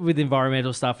 with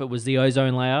environmental stuff, it was the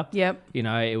ozone layer. Yep. You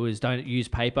know, it was don't use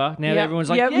paper. Now Yep. everyone's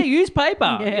like, Yep. yeah, use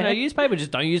paper. Yeah. You know, use paper.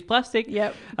 Just don't use plastic.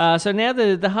 Yep. So now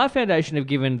the Heart Foundation have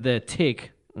given the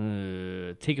tick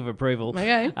of approval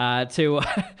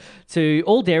to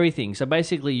all dairy things. So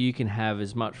basically, you can have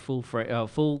as much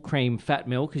full cream fat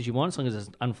milk as you want, as long as it's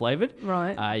unflavored.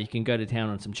 Right. You can go to town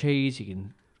on some cheese. You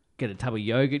can get a tub of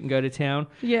yogurt and go to town.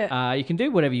 Yeah. You can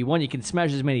do whatever you want. You can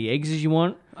smash as many eggs as you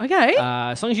want. Okay.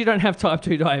 As long as you don't have type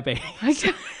 2 diabetes.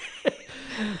 Okay.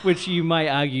 Which you may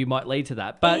argue might lead to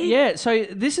that. But yeah, so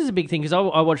this is a big thing because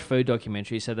I watch food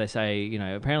documentaries, so they say, you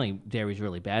know, apparently dairy is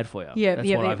really bad for you. Yeah, That's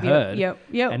what I've heard. Yep.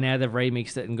 And now they've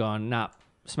remixed it and gone, nah,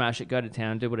 smash it, go to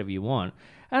town, do whatever you want.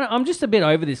 And I'm just a bit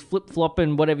over this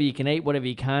flip-flopping, whatever you can eat, whatever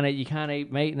you can't eat. You can't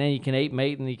eat meat, and then you can eat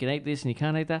meat, and you can eat this, and you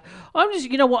can't eat that. I'm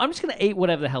just, you know what, I'm just going to eat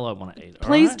whatever the hell I want to eat.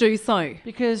 Please do so.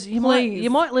 Because you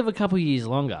might live a couple of years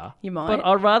longer. You might. But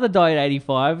I'd rather die at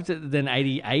 85 than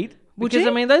 88. Would Because,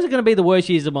 you? I mean, those are going to be the worst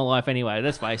years of my life anyway.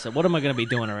 Let's face it. What am I going to be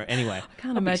doing anyway? I can't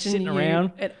I'll be imagine sitting you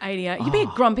around. at 88. You'd be a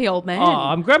grumpy old man. Oh,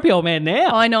 I'm grumpy old man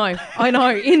now. I know.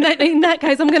 In that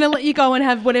case, I'm going to let you go and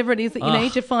have whatever it is that you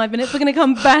need, your 5 minutes. We're going to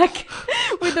come back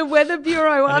with the Weather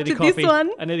Bureau I need after a coffee. this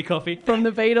one I need a coffee. from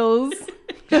the Beatles.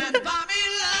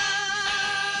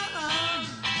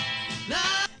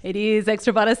 It is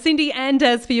Extra Butter. Cindy and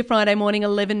Daz for your Friday morning,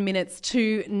 11 minutes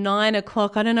to 9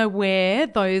 o'clock. I don't know where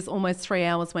those almost 3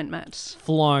 hours went, Matt.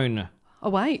 Flown.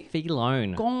 Away.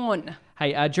 Flown. Gone.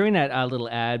 Hey, during that little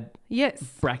ad Yes.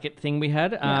 bracket thing we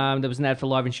had, there was an ad for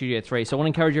Live in Studio 3. So I want to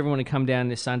encourage everyone to come down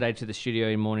this Sunday to the studio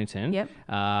in Mornington. Yep.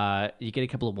 You get a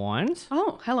couple of wines.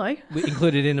 Oh, hello. We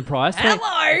included in the price.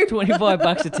 Hello.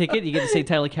 $25 a ticket. You get to see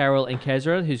Taylor Carroll and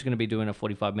Kezra, who's going to be doing a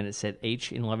 45-minute set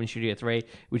each in Live in Studio 3,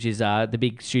 which is the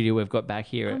big studio we've got back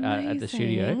here at the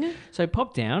studio. Amazing. So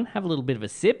pop down, have a little bit of a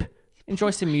sip. enjoy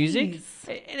some music. Please.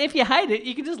 And if you hate it,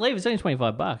 you can just leave. It's only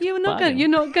 $25. You're not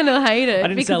Bargain. going to hate it. I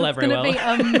didn't because sell it's that very going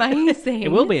to be amazing.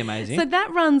 It will be amazing. So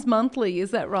that runs monthly,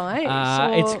 is that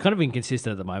right? It's kind of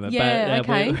inconsistent at the moment, Yeah, but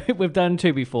okay. we've done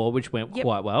 2 before, which went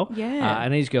quite well. Yeah.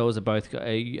 And these girls are both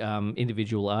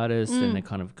individual artists, and they're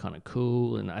kind of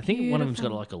cool. And I think one of them's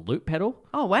got like a loop pedal,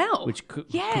 Oh wow. which could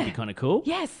Yeah. be kind of cool.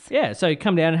 Yes. Yeah. So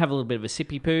come down and have a little bit of a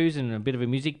sippy poos and a bit of a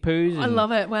music poos. I and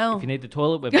love it. Wow. If you need the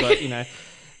toilet, we've got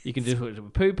you can do it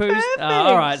with poo poos.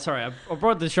 All right. Sorry, I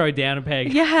brought the show down a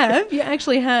peg. You have. You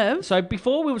actually have. So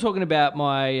before we were talking about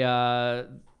my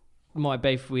my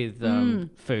beef with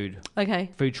food Okay.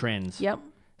 trends. Yep.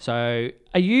 So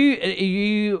are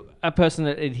you a person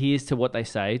that adheres to what they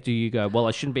say? Do you go, well,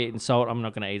 I shouldn't be eating salt, I'm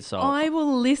not going to eat salt? I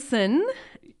will listen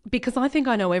because I think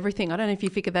I know everything. I don't know if you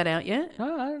figured that out yet.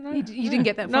 No, I don't know. You didn't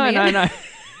get that from me No, yet? no.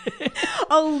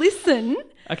 I'll listen.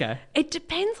 Okay. It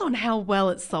depends on how well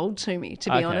it's sold to me, to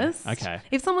be Okay, honest. okay.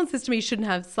 If someone says to me you shouldn't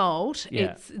have salt,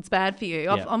 Yeah. it's bad for you.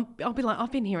 Yeah. I'll be like,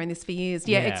 I've been hearing this for years.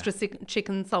 Yeah, Yeah. extra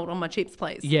chicken salt on my chips,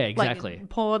 please. Yeah, Like, exactly.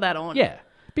 pour that on. Yeah.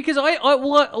 Because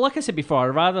well, like I said before,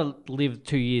 I'd rather live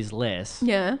 2 years less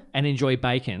Yeah, and enjoy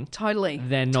bacon totally.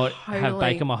 than not have Totally.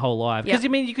 bacon my whole life. Because, Yep.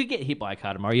 I mean, you could get hit by a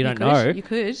car tomorrow. You don't could, know. you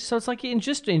could. So it's like,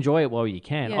 just enjoy it while you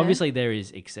can. Yeah. Obviously, there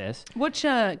is excess. What's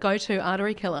your go-to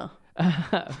artery killer?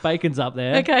 Bacon's up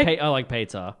there. Okay. I like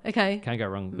pizza. Okay. Can't go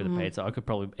wrong with a pizza. I could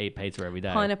probably eat pizza every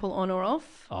day. Pineapple on or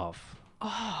off? Off.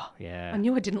 Oh, yeah. I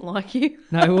knew I didn't like you.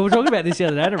 No, we were talking about this the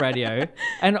other day on the radio.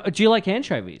 And do you like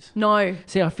anchovies? No.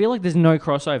 See, I feel like there's no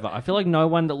crossover. I feel like no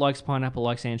one that likes pineapple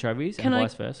likes anchovies, Can and I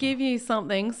vice versa. give you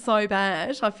something so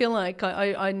bad? I feel like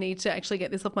I need to actually get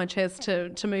this off my chest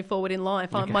to move forward in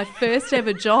life. My first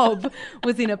ever job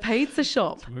was in a pizza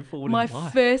shop. move forward My in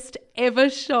life. first ever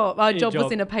job was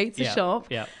job. in a pizza Yeah, shop.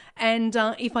 yeah. And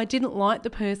if I didn't like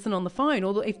the person on the phone,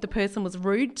 or if the person was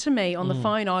rude to me on the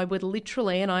phone, I would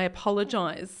literally, and I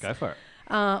apologise. Go for it.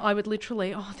 I would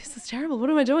literally, this is terrible.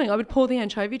 What am I doing? I would pour the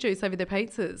anchovy juice over their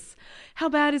pizzas. How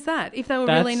bad is that? If they were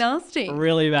really That's nasty.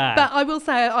 Really bad. But I will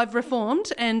say I've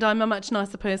reformed and I'm a much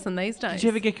nicer person these days. Did you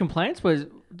ever get complaints?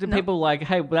 Did people like,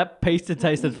 hey, that pizza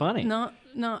tasted funny? No,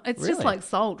 it's Really? just like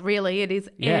salt, really. It is.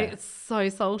 Yeah. It's so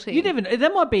salty. You never.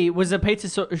 Was the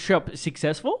pizza shop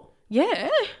successful? Yeah,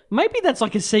 Maybe that's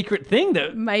like a secret thing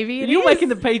that maybe it you're is. making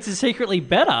the pizza secretly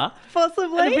better.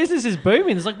 Possibly. And the business is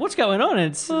booming. It's like, what's going on?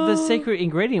 And it's the secret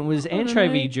ingredient was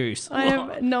anchovy juice. I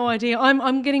have no idea.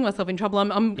 I'm getting myself in trouble.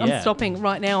 I'm Yeah. stopping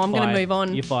right now. I'm going to Fired. move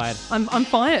on. You're fired. I'm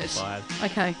fired. Fired.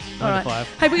 Okay. 9 All to right. 5.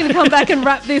 Hey, we're going to come back and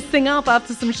wrap this thing up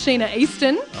after some Sheena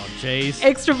Easton. Oh, jeez.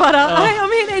 Extra butter. Hey,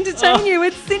 I'm here to entertain you.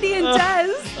 It's Cindy and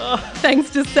Daz.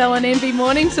 Thanks to Sel and Envy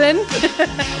Mornington.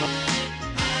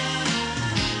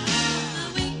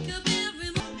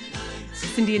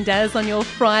 Cindy and Daz on your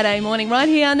Friday morning right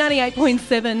here, 98.7,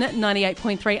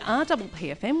 98.3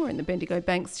 RPPFM. We're in the Bendigo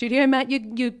Bank studio. Matt,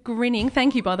 you're grinning.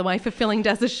 Thank you, by the way, for filling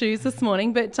Daz's shoes this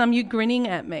morning, but you're grinning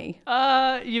at me.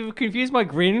 You've confused my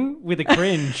grin with a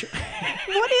cringe.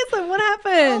 What is it? What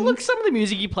happened? Look, some of the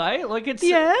music you play, like it's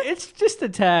Yeah? it's just a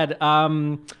tad.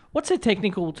 What's a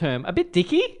technical term? A bit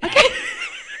dicky.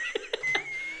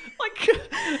 Like,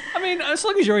 I mean, as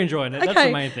long as you're enjoying it, that's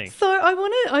the main thing. So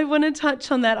I want to touch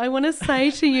on that. I want to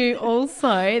say to you also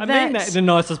I that mean that in the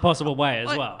nicest possible way as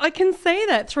well. I can see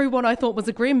that through what I thought was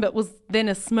a grin, but was then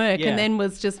a smirk, Yeah. and then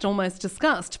was just almost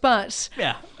disgust. But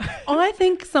Yeah. I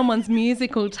think someone's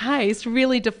musical taste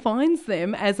really defines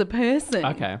them as a person.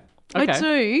 Okay. I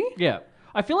do. Yeah.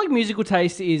 I feel like musical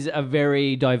taste is a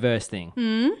very diverse thing.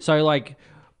 Hmm? So, like,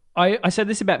 I said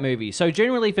this about movies. So,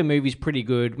 generally, if a movie's pretty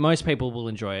good, most people will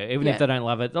enjoy it. Even Yeah. if they don't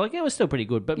love it, they're like, yeah, it was still pretty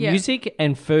good. But Yeah. Hmm? music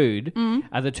and food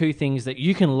are the two things that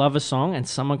you can love a song and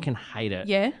someone can hate it.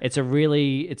 Yeah. It's a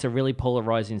really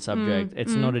polarizing subject.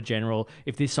 It's not a general,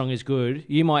 if this song is good,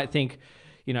 you might think,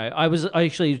 you know, I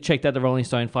actually checked out the Rolling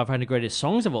Stone 500 greatest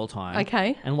songs of all time.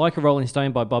 Okay. And Like a Rolling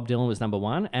Stone by Bob Dylan was number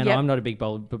 1. And Yep. I'm not a big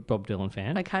Bob Dylan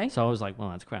fan. Okay. So I was like, well,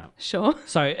 that's crap. Sure.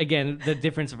 So again, the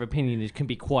difference of opinion can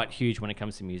be quite huge when it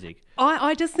comes to music.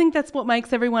 I just think that's what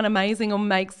makes everyone amazing or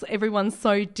makes everyone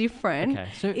so different Okay,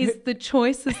 so is the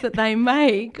choices that they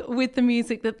make with the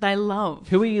music that they love.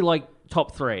 Who are you like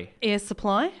top 3? Air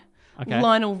Supply, Okay.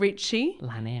 Lionel Richie,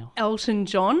 Lionel. Elton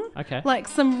John. Okay. Like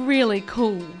some really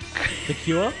cool. The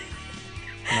Cure?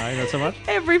 No, not so much.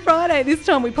 Every Friday this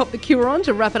time we pop the Cure on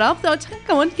to wrap it up. So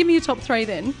go on, give me your top 3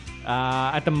 then.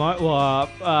 At the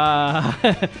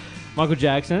Michael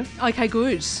Jackson, Okay,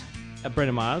 good.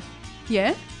 Brendan Mars,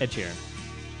 Yeah, Ed Sheeran.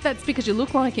 that's because you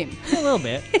look like him. A little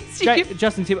bit. It's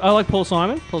Justin Timberlake. I like Paul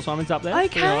Simon. Paul Simon's up there.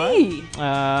 Pretty Okay.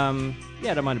 alright.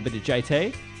 Yeah, I don't mind a bit of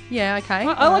JT. Yeah, okay.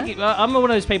 I like it. I'm one of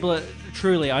those people that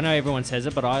truly, I know everyone says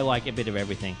it, but I like a bit of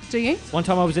everything. Do you? One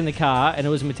time I was in the car and it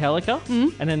was Metallica,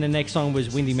 and then the next song was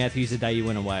Wendy Matthews, The Day You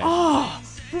Went Away. Oh,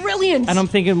 brilliant. And I'm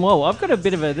thinking, whoa, there's a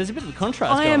bit of a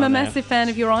contrast I going am a on there. massive fan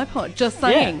of your iPod, just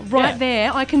saying. Yeah, right yeah.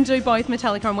 there, I can do both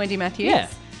Metallica and Wendy Matthews. Yeah,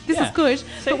 This yeah. is good. See-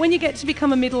 But when you get to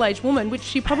become a middle-aged woman,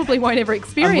 which you probably won't ever I'm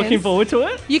experience, looking forward to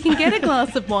it. you can get a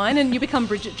glass of wine and you become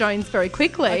Bridget Jones very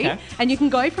quickly. Okay. And you can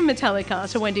go from Metallica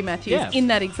to Wendy Matthews Yeah. in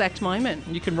that exact moment.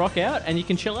 You can rock out and you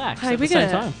can chillax Hey, at the we're same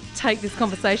going time. to take this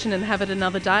conversation and have it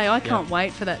another day. I can't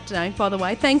wait for that day, by the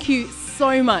way. Thank you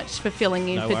so much for filling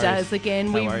in No for worries. Daz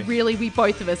again. No worries. we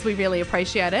both of us, we really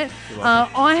appreciate it. You're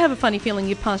welcome. I have a funny feeling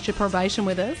you've passed your probation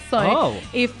with us. So Oh.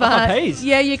 if Got my Ps.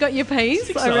 yeah, you got your Ps,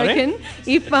 It's I exciting. reckon.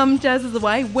 If Daz is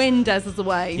away, when Daz is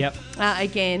away, Yep.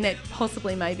 again, that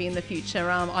possibly maybe in the future,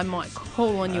 I might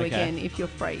call on you Okay. again if you're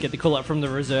free. Get the call up from the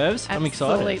reserves. I'm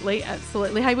excited. Absolutely,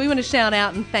 absolutely. Hey, we want to shout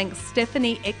out and thank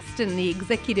Stephanie Exton, the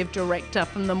Executive Director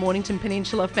from the Mornington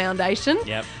Peninsula Foundation,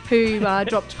 Yep. who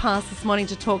dropped past this morning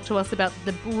to talk to us about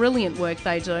the brilliant work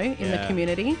they do in the Yeah.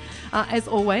 community. As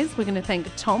always, we're going to thank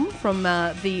Tom from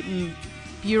the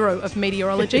Bureau of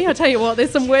Meteorology. I tell you what,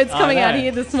 there's some words I coming out know.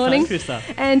 here this morning. Tongue twister.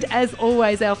 And as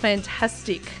always, our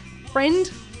fantastic friend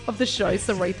of the show,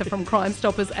 Saritha from Crime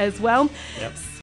Stoppers as well. Yep.